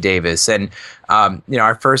like Vicki Davis. And,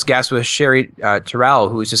 our first guest was Sherry Terrell,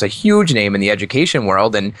 who's just a huge name in the education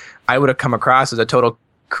world. And I would have come across as a total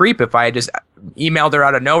creep if I had just emailed her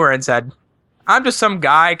out of nowhere and said, I'm just some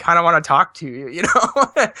guy, kind of want to talk to you,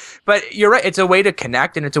 But you're right. It's a way to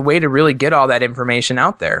connect, and it's a way to really get all that information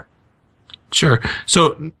out there. Sure.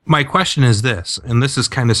 So my question is this, and this is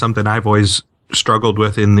kind of something I've always struggled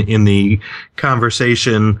with in the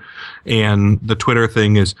conversation and the Twitter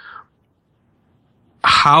thing is,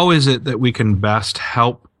 how is it that we can best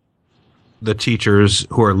help the teachers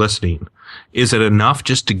who are listening? Is it enough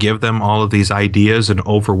just to give them all of these ideas and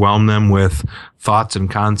overwhelm them with thoughts and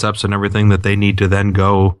concepts and everything that they need to then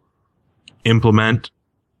go implement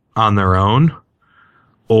on their own?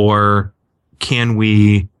 Or can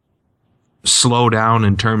we slow down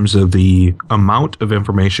in terms of the amount of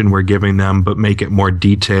information we're giving them, but make it more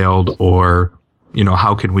detailed? Or,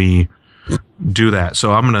 how can we do that?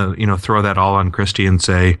 So I'm going to, throw that all on Christy and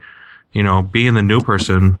say, being the new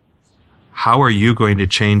person, how are you going to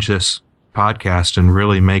change this podcast and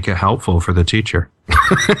really make it helpful for the teacher?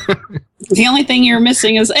 The only thing you're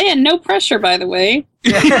missing is, and no pressure, by the way.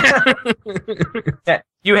 Yeah,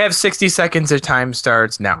 you have 60 seconds. Of time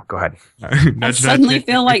starts now. Go ahead. I suddenly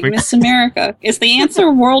feel like Miss America. Is the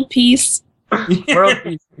answer world peace? World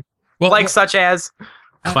peace. Well, such as?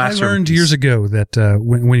 I learned years ago that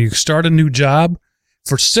when you start a new job,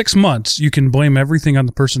 for 6 months, you can blame everything on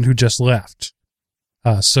the person who just left.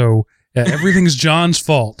 So everything's John's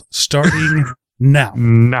fault starting now.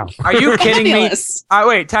 No. Are you kidding me?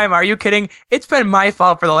 Wait, time. Are you kidding? It's been my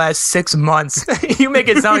fault for the last 6 months. You make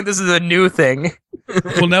it sound like this is a new thing.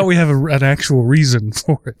 Well, now we have an actual reason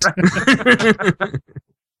for it.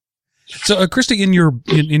 So, Christy, in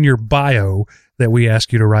your bio that we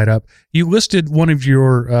asked you to write up, you listed one of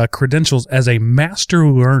your credentials as a master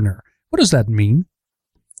learner. What does that mean?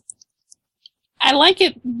 I like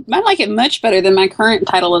it much better than my current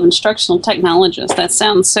title of instructional technologist. That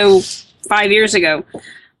sounds so 5 years ago.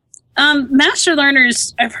 Master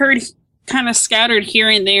learners, I've heard kind of scattered here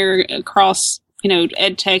and there across,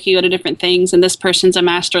 ed tech. You go to different things, and this person's a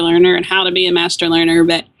master learner and how to be a master learner.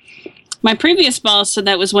 But my previous boss said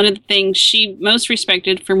that was one of the things she most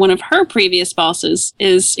respected from one of her previous bosses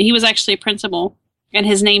is he was actually a principal, and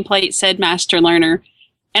his nameplate said master learner.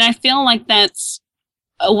 And I feel like that's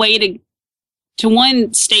a way to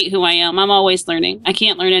one, state who I am. I'm always learning. I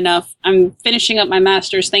can't learn enough. I'm finishing up my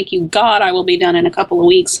master's. Thank you, God, I will be done in a couple of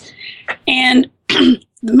weeks. And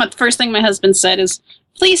the first thing my husband said is,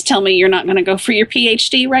 please tell me you're not going to go for your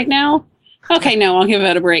PhD right now. Okay, no, I'll give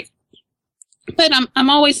it a break. But I'm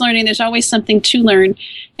always learning. There's always something to learn.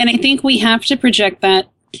 And I think we have to project that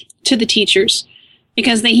to the teachers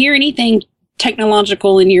because they hear anything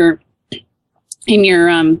technological in your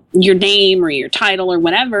name or your title or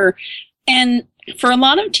whatever. And for a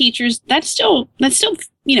lot of teachers, that still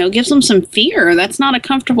gives them some fear. That's not a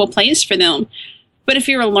comfortable place for them. But if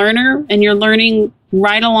you're a learner and you're learning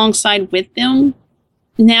right alongside with them,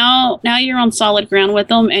 now you're on solid ground with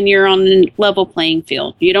them and you're on a level playing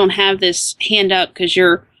field. You don't have this hand up because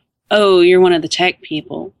you're one of the tech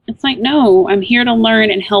people. It's like, no, I'm here to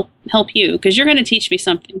learn and help you because you're going to teach me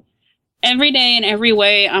something. Every day in every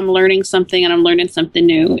way, I'm learning something and I'm learning something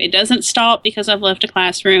new. It doesn't stop because I've left a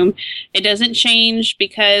classroom. It doesn't change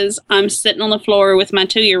because I'm sitting on the floor with my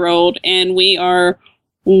 2-year-old and we are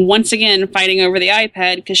once again fighting over the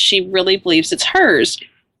iPad because she really believes it's hers.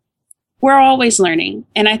 We're always learning.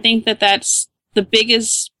 And I think that that's the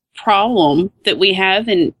biggest problem that we have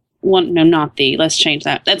let's change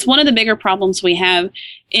that. That's one of the bigger problems we have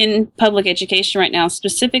in public education right now,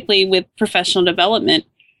 specifically with professional development,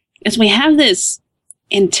 is we have this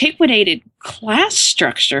antiquated class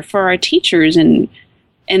structure for our teachers and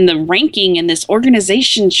the ranking and this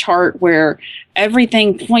organization chart where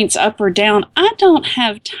everything points up or down. I don't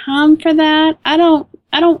have time for that. I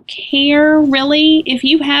don't care really. If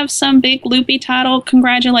you have some big loopy title,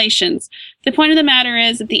 congratulations. The point of the matter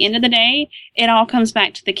is at the end of the day, it all comes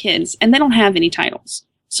back to the kids and they don't have any titles.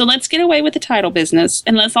 So let's get away with the title business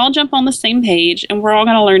and let's all jump on the same page and we're all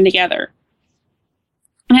going to learn together.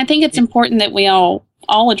 And I think it's important that we all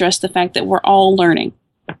address the fact that we're all learning.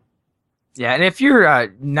 Yeah, and if you're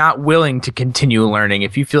not willing to continue learning,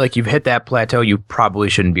 if you feel like you've hit that plateau, you probably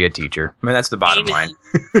shouldn't be a teacher. I mean, that's the bottom line.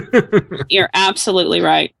 You're absolutely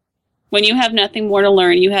right. When you have nothing more to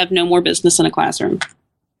learn, you have no more business in a classroom.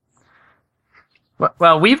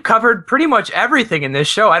 Well, we've covered pretty much everything in this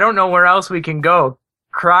show. I don't know where else we can go.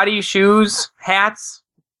 Karate, shoes, hats,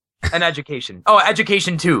 An education. Oh,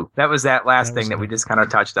 education too. That was that last thing that we just kind of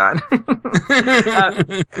touched on.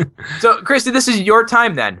 So, Christy, this is your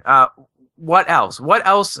time then. What else? What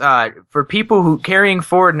else for people who carrying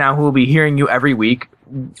forward now who will be hearing you every week?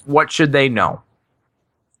 What should they know?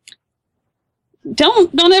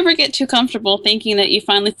 Don't ever get too comfortable thinking that you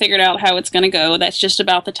finally figured out how it's going to go. That's just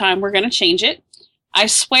about the time we're going to change it. I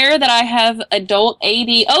swear that I have adult AD.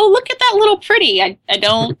 Oh, look at that little pretty. I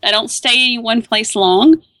don't stay in one place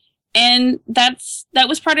long. And that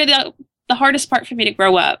was part of the hardest part for me to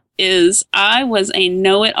grow up is I was a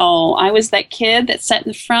know-it-all. I was that kid that sat in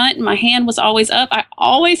the front and my hand was always up. I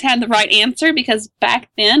always had the right answer because back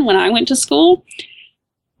then when I went to school,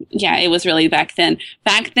 yeah, it was really back then.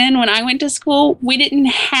 Back then when I went to school, we didn't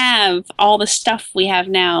have all the stuff we have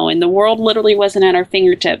now and the world literally wasn't at our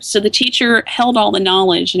fingertips. So the teacher held all the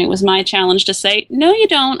knowledge and it was my challenge to say, no, you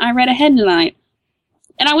don't. I read ahead tonight.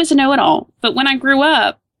 And I was a know-it-all. But when I grew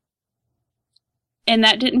up, and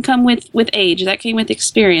that didn't come with age, that came with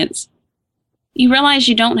experience, you realize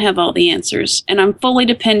you don't have all the answers. And I'm fully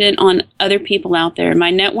dependent on other people out there.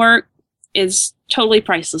 My network is totally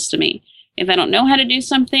priceless to me. If I don't know how to do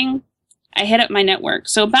something, I hit up my network.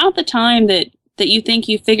 So about the time that you think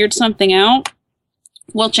you figured something out,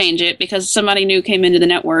 we'll change it because somebody new came into the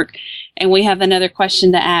network and we have another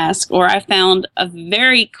question to ask. Or I found a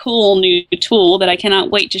very cool new tool that I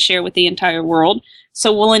cannot wait to share with the entire world.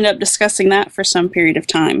 So we'll end up discussing that for some period of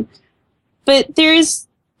time. But there's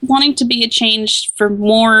wanting to be a change for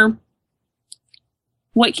more.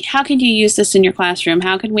 How can you use this in your classroom?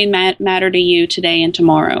 How can we matter to you today and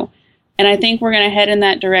tomorrow? And I think we're going to head in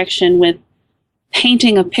that direction with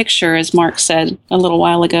painting a picture, as Mark said a little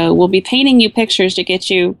while ago. We'll be painting you pictures to get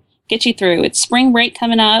you through. It's spring break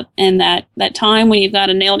coming up, and that time when you've got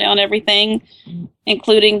to nail down everything,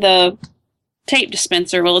 including the tape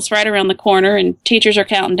dispenser. Well, it's right around the corner, and teachers are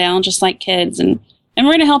counting down just like kids, and we're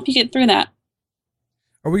going to help you get through that.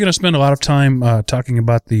 Are we going to spend a lot of time talking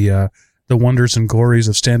about the wonders and glories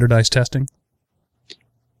of standardized testing?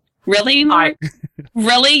 Really, Mark?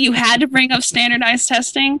 Really? You had to bring up standardized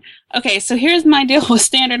testing? Okay, so here's my deal with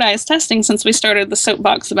standardized testing since we started the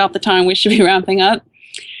soapbox about the time we should be wrapping up.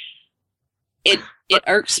 It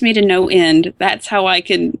irks me to no end. That's how I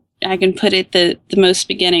can put it the most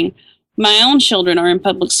beginning. My own children are in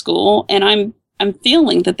public school, and I'm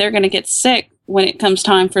feeling that they're going to get sick when it comes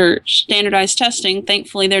time for standardized testing.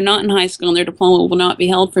 Thankfully, they're not in high school, and their diploma will not be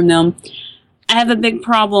held from them. I have a big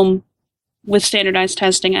problem with standardized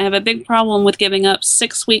testing. I have a big problem with giving up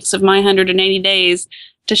 6 weeks of my 180 days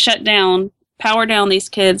to shut down, power down these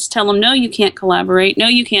kids, tell them, no, you can't collaborate. No,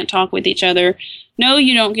 you can't talk with each other. No,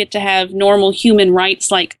 you don't get to have normal human rights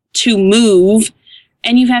like to move.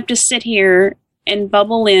 And you have to sit here and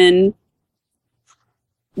bubble in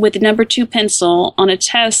with the number 2 pencil on a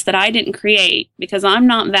test that I didn't create because I'm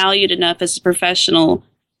not valued enough as a professional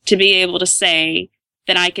to be able to say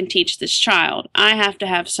that I can teach this child. I have to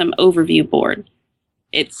have some overview board.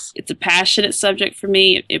 It's a passionate subject for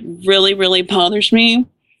me. It really, really bothers me.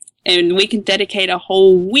 And we can dedicate a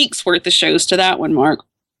whole week's worth of shows to that one, Mark.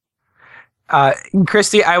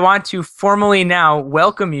 Christy, I want to formally now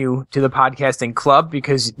welcome you to the podcasting club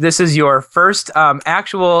because this is your first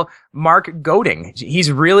actual Mark goading.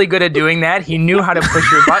 He's really good at doing that. He knew how to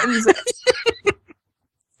push your buttons.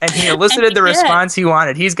 And he elicited the response he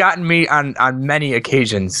wanted. He's gotten me on many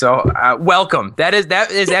occasions. So welcome. That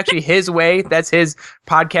is actually his way. That's his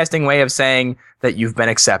podcasting way of saying that you've been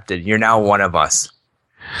accepted. You're now one of us.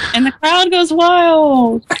 And the crowd goes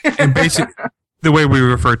wild. And basically, the way we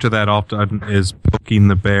refer to that often is poking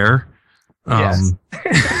the bear. Yes.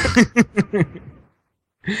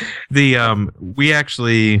 We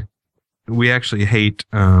actually hate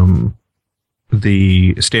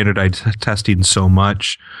the standardized testing so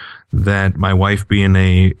much that my wife, being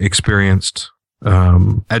a experienced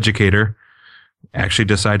educator, actually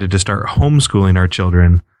decided to start homeschooling our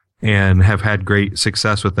children and have had great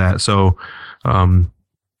success with that. So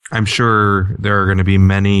I'm sure there are going to be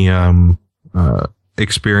many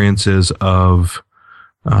experiences of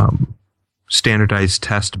standardized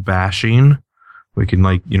test bashing. We can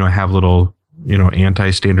have little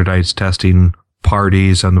anti-standardized testing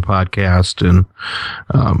parties on the podcast and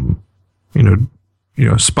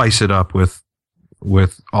spice it up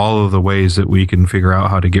with all of the ways that we can figure out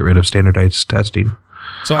how to get rid of standardized testing.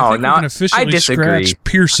 So I think we can officially scratch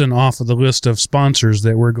Pearson off of the list of sponsors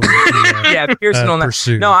that we're going to Pearson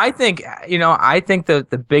pursue. No, I think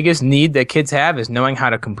the biggest need that kids have is knowing how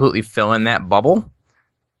to completely fill in that bubble.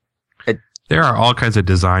 There are all kinds of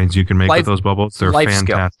designs you can make with those bubbles. They're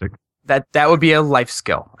fantastic. Skill. That would be a life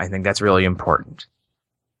skill. I think that's really important.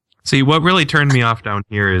 See, what really turned me off down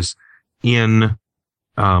here is in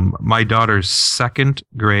my daughter's second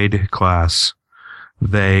grade class,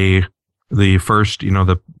 the first,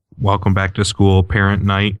 the welcome back to school parent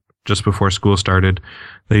night just before school started,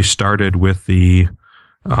 they started with the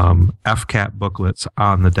FCAT booklets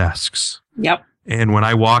on the desks. Yep. And when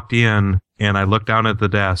I walked in and I looked down at the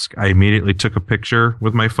desk, I immediately took a picture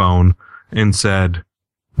with my phone and said,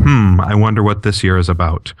 I wonder what this year is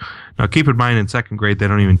about. Now, keep in mind, in second grade, they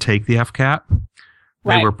don't even take the FCAT.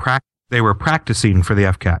 Right. They were practicing for the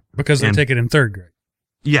FCAT. Because they take it in third grade.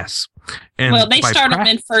 Yes. And well, they start them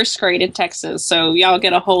in first grade in Texas, so y'all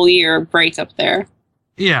get a whole year break up there.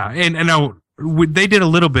 Yeah, and now they did a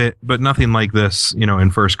little bit, but nothing like this,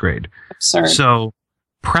 in first grade. Absurd. So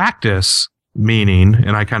practice, meaning,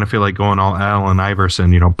 and I kind of feel like going all Allen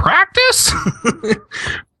Iverson, practice?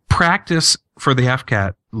 Practice for the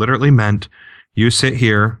FCAT literally meant you sit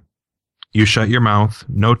here, you shut your mouth,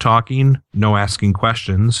 no talking, no asking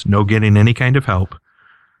questions, no getting any kind of help.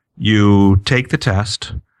 You take the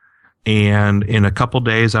test, and in a couple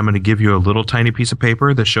days, I'm going to give you a little tiny piece of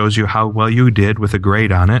paper that shows you how well you did with a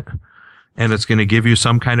grade on it. And it's going to give you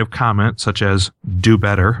some kind of comment, such as do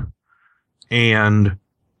better. And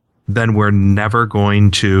then we're never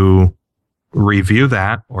going to review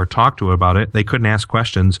that or talk to about it. They couldn't ask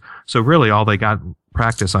questions. So really all they got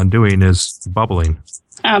practice on doing is bubbling.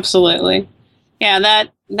 Absolutely. Yeah,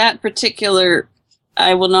 that particular,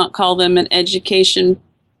 I will not call them an education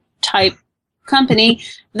type company.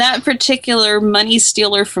 That particular money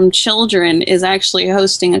stealer from children is actually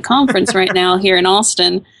hosting a conference right now here in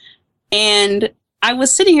Austin. And I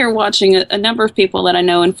was sitting here watching a number of people that I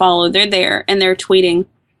know and follow. They're there and they're tweeting.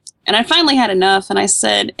 And I finally had enough. And I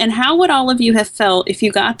said, and how would all of you have felt if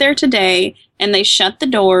you got there today and they shut the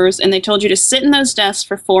doors and they told you to sit in those desks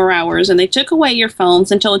for 4 hours and they took away your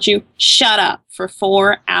phones and told you, shut up for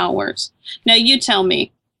 4 hours? Now you tell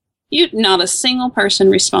me. Not a single person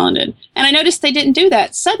responded. And I noticed they didn't do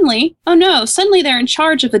that. Suddenly they're in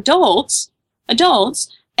charge of adults,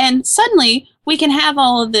 and suddenly we can have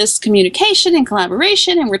all of this communication and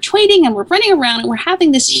collaboration, and we're tweeting and we're running around and we're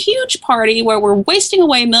having this huge party where we're wasting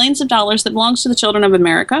away millions of dollars that belongs to the children of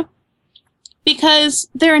America because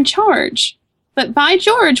they're in charge. But by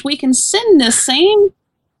George, we can send the same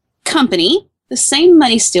company, the same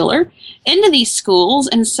money stealer, into these schools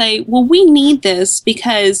and say, well, we need this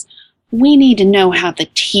because we need to know how the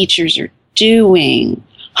teachers are doing.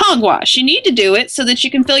 Hogwash. You need to do it so that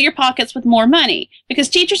you can fill your pockets with more money because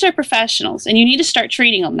teachers are professionals and you need to start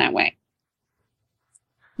treating them that way.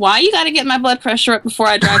 Why you got to get my blood pressure up before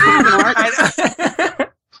I drive home,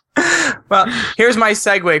 Mark? Well, here's my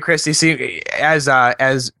segue, Christy. See,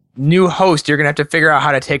 as new host, you're going to have to figure out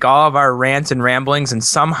how to take all of our rants and ramblings and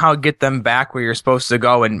somehow get them back where you're supposed to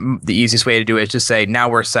go. And the easiest way to do it is just say, now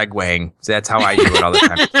we're segueing. So that's how I do it all the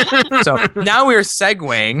time. So now we're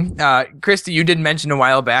segueing. Christy, you did mention a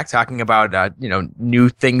while back talking about, new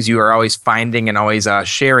things you are always finding and always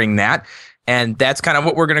sharing that. And that's kind of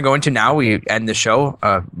what we're going to go into now. We end the show.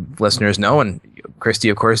 Listeners know, and Christy,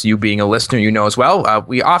 of course, you being a listener, you know as well.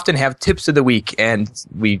 We often have tips of the week, and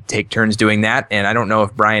we take turns doing that. And I don't know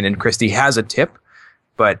if Brian and Christy has a tip,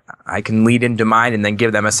 but I can lead into mine and then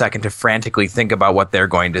give them a second to frantically think about what they're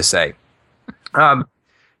going to say.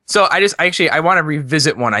 So I want to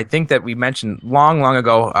revisit one. I think that we mentioned long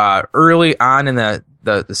ago, early on in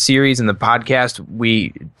the series and the podcast,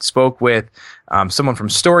 we spoke with someone from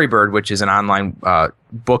Storybird, which is an online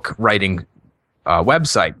book writing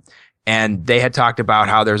website. And they had talked about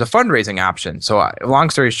how there's a fundraising option. So long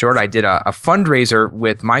story short, I did a fundraiser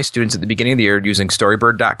with my students at the beginning of the year using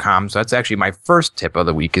storybird.com. So that's actually my first tip of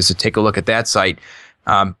the week, is to take a look at that site.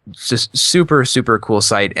 It's just super, super cool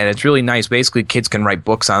site. And it's really nice. Basically, kids can write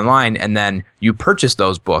books online and then you purchase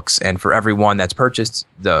those books. And for every one that's purchased,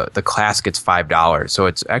 the class gets $5. So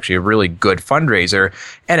it's actually a really good fundraiser.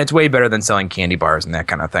 And it's way better than selling candy bars and that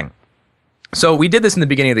kind of thing. So we did this in the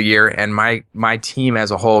beginning of the year, and my team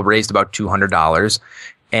as a whole raised about $200.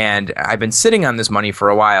 And I've been sitting on this money for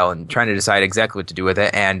a while and trying to decide exactly what to do with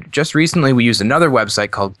it. And just recently, we used another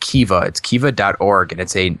website called Kiva. It's kiva.org, and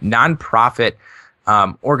it's a nonprofit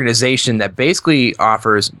organization that basically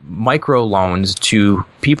offers micro loans to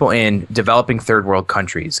people in developing third world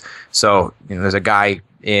countries. So there's a guy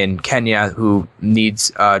in Kenya who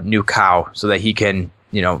needs a new cow so that he can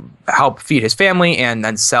help feed his family and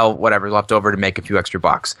then sell whatever's left over to make a few extra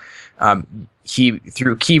bucks. He,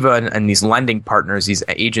 through Kiva and these lending partners, these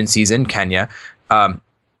agencies in Kenya,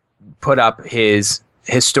 put up his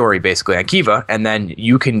story basically on Kiva, and then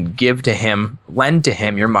you can lend to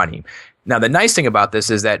him your money. Now, the nice thing about this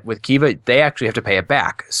is that with Kiva, they actually have to pay it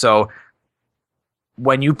back. So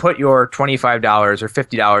when you put your $25 or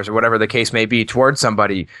 $50 or whatever the case may be towards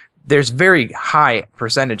somebody, there's very high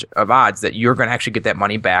percentage of odds that you're going to actually get that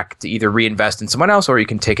money back to either reinvest in someone else or you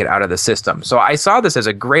can take it out of the system. So I saw this as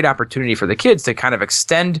a great opportunity for the kids to kind of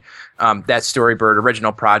extend that Storybird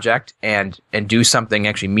original project and do something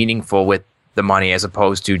actually meaningful with the money as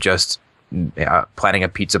opposed to just planning a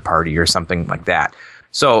pizza party or something like that.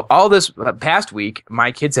 So all this past week,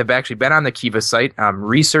 my kids have actually been on the Kiva site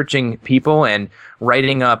researching people and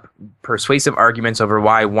writing up persuasive arguments over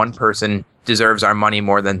why one person deserves our money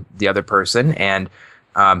more than the other person. And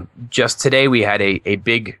just today we had a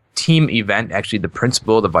big team event. Actually, the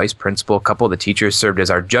principal, the vice principal, a couple of the teachers served as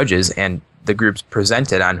our judges, and the groups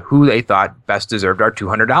presented on who they thought best deserved our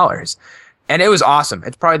 $200. And it was awesome.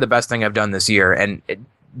 It's probably the best thing I've done this year. And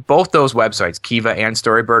both those websites, Kiva and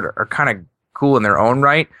Storybird, are kind of cool in their own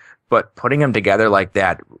right, but putting them together like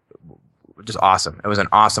that, just awesome. It was an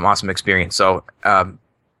awesome experience. So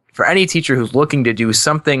for any teacher who's looking to do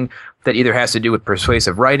something that either has to do with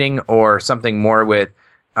persuasive writing or something more with,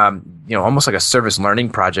 almost like a service learning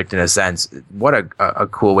project in a sense, what a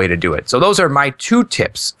cool way to do it. So those are my 2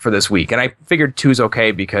 tips for this week. And I figured 2 is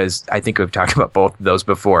okay because I think we've talked about both of those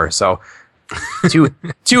before. So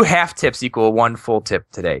two half tips equal 1 full tip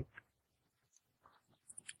today.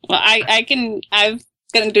 Well, I'm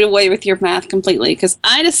going to do away with your math completely because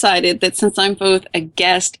I decided that since I'm both a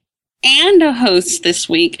guest and a host this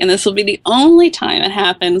week, and this will be the only time it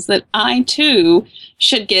happens, that I too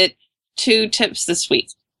should get 2 tips this week.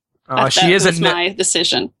 Oh, that was my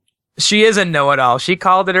decision. She is a know-it-all. She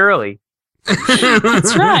called it early.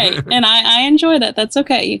 That's right. And I enjoy that. That's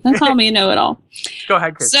okay. You can call me a know-it-all. Go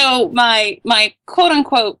ahead, Chris. So my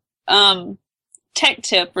quote-unquote tech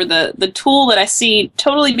tip, or the tool that I see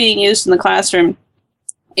totally being used in the classroom,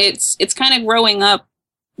 it's kind of growing up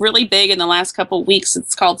really big in the last couple of weeks.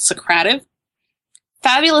 It's called Socrative.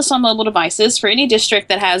 Fabulous on mobile devices for any district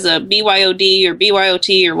that has a BYOD or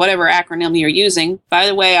BYOT or whatever acronym you're using. By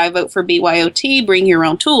the way, I vote for BYOT, bring your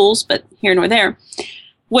own tools, but here nor there.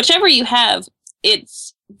 Whichever you have,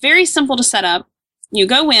 it's very simple to set up. You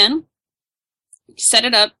go in, set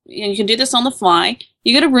it up, and you can do this on the fly.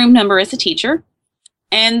 You get a room number as a teacher,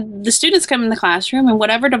 and the students come in the classroom, and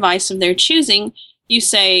whatever device of they're choosing, you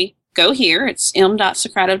say, go here, it's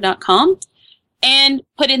m.socrative.com, and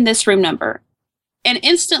put in this room number. And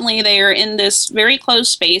instantly they are in this very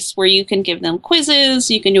closed space where you can give them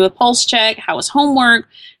quizzes, you can do a pulse check, how was homework,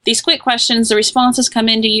 these quick questions, the responses come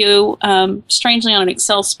into you, strangely on an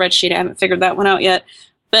Excel spreadsheet. I haven't figured that one out yet.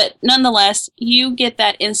 But nonetheless, you get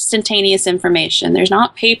that instantaneous information. There's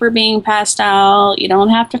not paper being passed out. You don't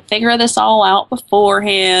have to figure this all out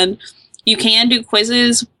beforehand. You can do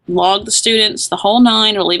quizzes, log the students, the whole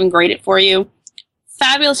 9. It'll even grade it for you.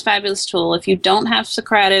 Fabulous tool. If you don't have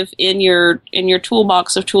Socrative in your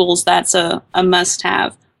toolbox of tools, that's a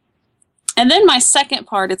must-have. And then my second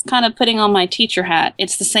part, it's kind of putting on my teacher hat.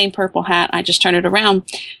 It's the same purple hat. I just turn it around.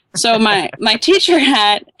 So my teacher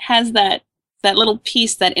hat has that little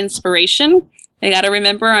piece, that inspiration. I got to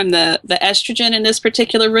remember I'm the estrogen in this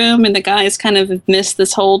particular room, and the guys kind of missed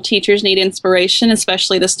this whole teachers need inspiration,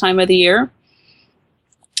 especially this time of the year.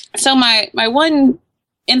 So my one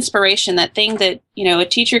inspiration, that thing that, a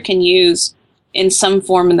teacher can use in some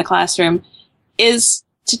form in the classroom, is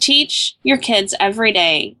to teach your kids every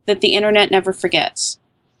day that the internet never forgets.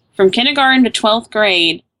 From kindergarten to 12th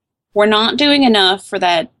grade, we're not doing enough for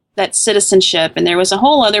that citizenship. And there was a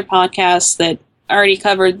whole other podcast that already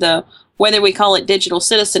covered whether we call it digital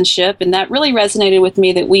citizenship. And that really resonated with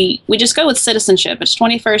me, that we just go with citizenship. It's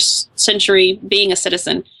 21st century being a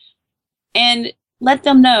citizen. And let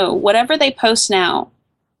them know whatever they post now,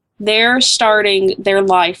 they're starting their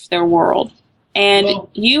life, their world. And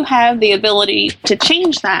you have the ability to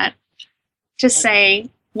change that, to say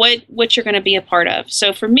what you're going to be a part of.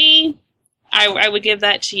 So for me, I would give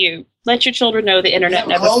that to you. Let your children know the internet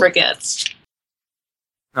never forgets.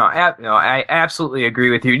 No, I absolutely agree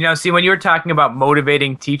with you. See, when you were talking about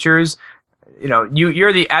motivating teachers,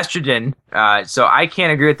 you're the estrogen, so I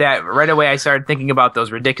can't agree with that. Right away, I started thinking about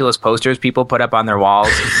those ridiculous posters people put up on their walls,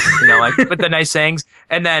 like with the nice sayings.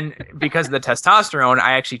 And then because of the testosterone,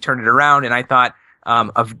 I actually turned it around, and I thought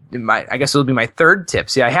I guess it'll be my third tip.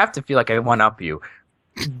 See, I have to feel like I one-up you.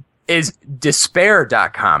 Is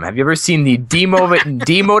despair.com. Have you ever seen the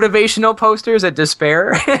demotivational posters at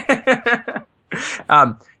Despair?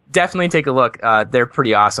 Definitely take a look. They're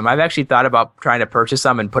pretty awesome. I've actually thought about trying to purchase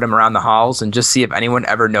them and put them around the halls and just see if anyone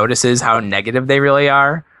ever notices how negative they really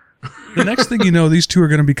are. The next thing you know, these two are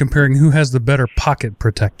going to be comparing who has the better pocket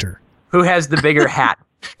protector. Who has the bigger hat.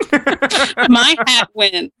 My hat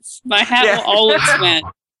wins. My hat will always win.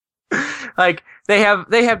 Like, they have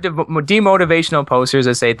demotivational posters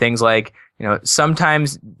that say things like,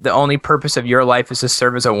 sometimes the only purpose of your life is to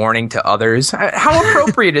serve as a warning to others. How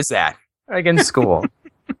appropriate is that? Like in school.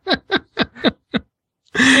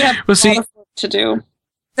 Well, see, to do.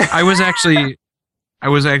 I was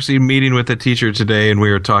actually meeting with a teacher today, and we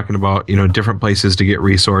were talking about, different places to get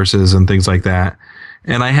resources and things like that.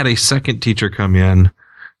 And I had a second teacher come in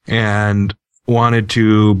and wanted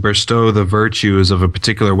to bestow the virtues of a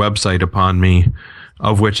particular website upon me,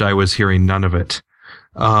 of which I was hearing none of it.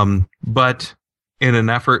 But in an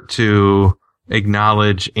effort to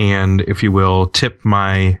acknowledge and, if you will, tip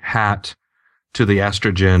my hat to the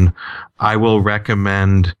estrogen, I will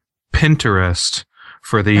recommend Pinterest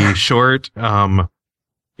for the short,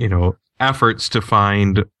 efforts to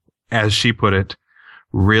find, as she put it,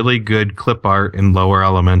 really good clip art in lower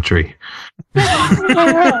elementary.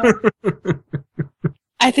 I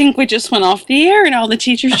think we just went off the air and all the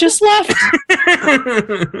teachers just left.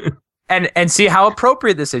 And see how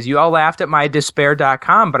appropriate this is. You all laughed at my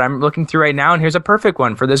despair.com, but I'm looking through right now, and here's a perfect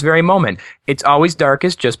one for this very moment. It's always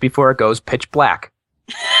darkest just before it goes pitch black.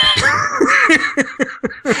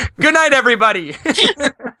 Good night, everybody.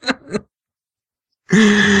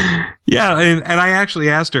 Yeah, and I actually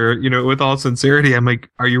asked her, with all sincerity, I'm like,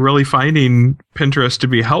 are you really finding Pinterest to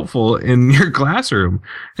be helpful in your classroom?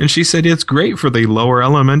 And she said it's great for the lower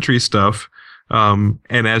elementary stuff. And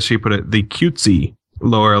as she put it, the cutesy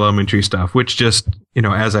lower elementary stuff, which just,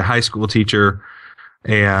 as a high school teacher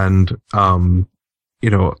and, a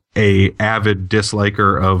avid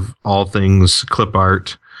disliker of all things clip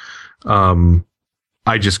art,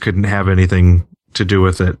 I just couldn't have anything to do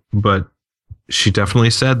with it. But she definitely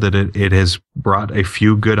said that it has brought a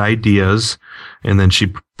few good ideas. And then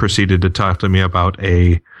she proceeded to talk to me about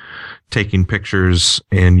taking pictures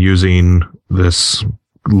and using this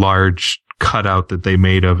large cutout that they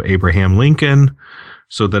made of Abraham Lincoln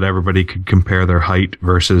so that everybody could compare their height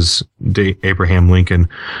versus Abraham Lincoln.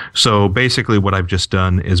 So basically what I've just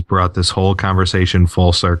done is brought this whole conversation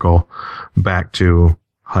full circle back to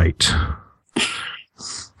height.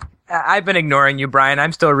 I've been ignoring you, Brian.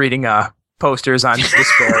 I'm still reading posters on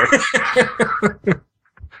despair.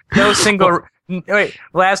 No single... Wait,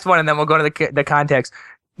 last one, and then we'll go to the context.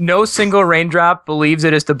 No single raindrop believes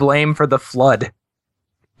it is to blame for the flood.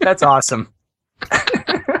 That's awesome.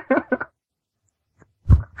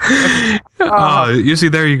 You see,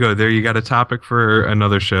 there you go. There you got a topic for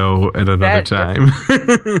another show at another time.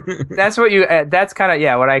 That's what that's kind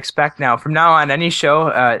of what I expect now. From now on, any show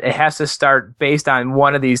it has to start based on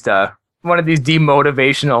one of these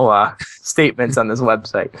demotivational statements on this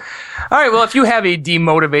website. All right. Well, if you have a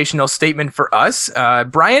demotivational statement for us,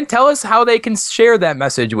 Brian, tell us how they can share that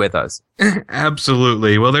message with us.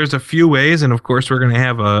 Absolutely. Well, there's a few ways, and of course, we're going to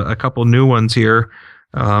have a couple new ones here,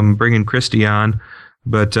 bringing Christy on.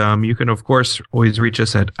 But you can, of course, always reach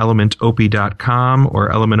us at elementop.com or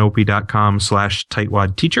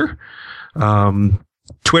elementop.com/tightwadteacher.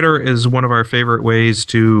 Twitter is one of our favorite ways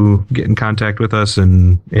to get in contact with us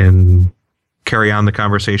and carry on the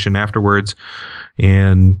conversation afterwards.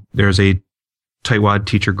 And there's a Tightwad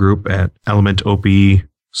teacher group at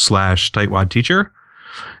elementop/tightwadteacher.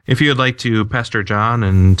 If you'd like to pester John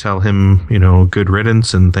and tell him, good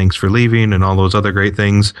riddance and thanks for leaving and all those other great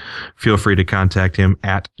things, feel free to contact him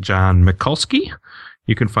at John Mikulski.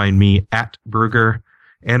 You can find me at Bruger.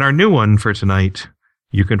 And our new one for tonight,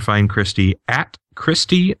 you can find Christy at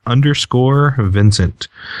Christy_Vincent.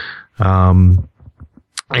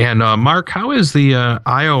 And Mark, how is the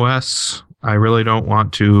iOS? I really don't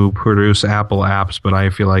want to produce Apple apps, but I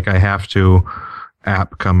feel like I have to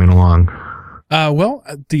app coming along. Well,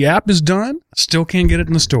 the app is done. Still can't get it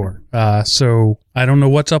in the store. So I don't know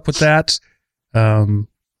what's up with that. I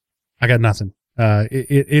got nothing.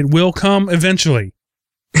 It will come eventually.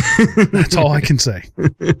 That's all I can say.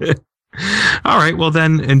 All right. Well,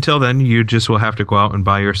 then, until then, you just will have to go out and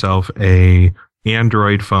buy yourself a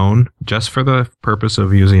Android phone just for the purpose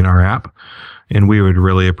of using our app. And we would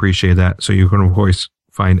really appreciate that. So you can, of course,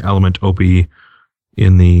 find Element OP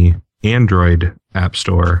in the Android App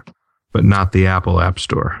Store, but not the Apple App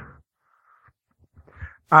Store.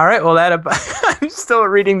 All right. Well, I'm still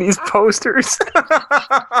reading these posters.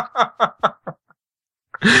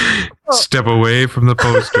 Step away from the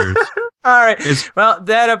posters. All right. Well,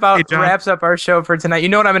 that about wraps up our show for tonight. You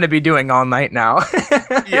know what I'm going to be doing all night now.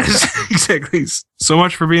 Yes, exactly. So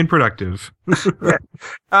much for being productive.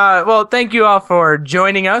 Well, thank you all for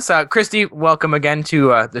joining us. Christy, welcome again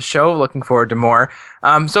to the show. Looking forward to more.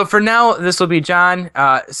 So for now, this will be John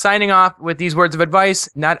signing off with these words of advice.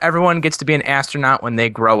 Not everyone gets to be an astronaut when they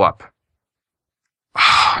grow up.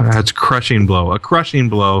 That's a crushing blow.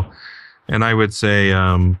 And I would say, It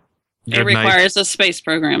good night. requires a space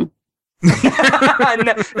program.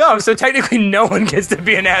 No, so technically no one gets to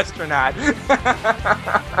be an astronaut.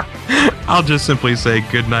 I'll just simply say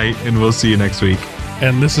good night, and we'll see you next week.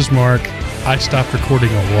 And this is Mark. I stopped recording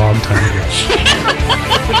a long time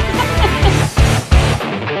ago.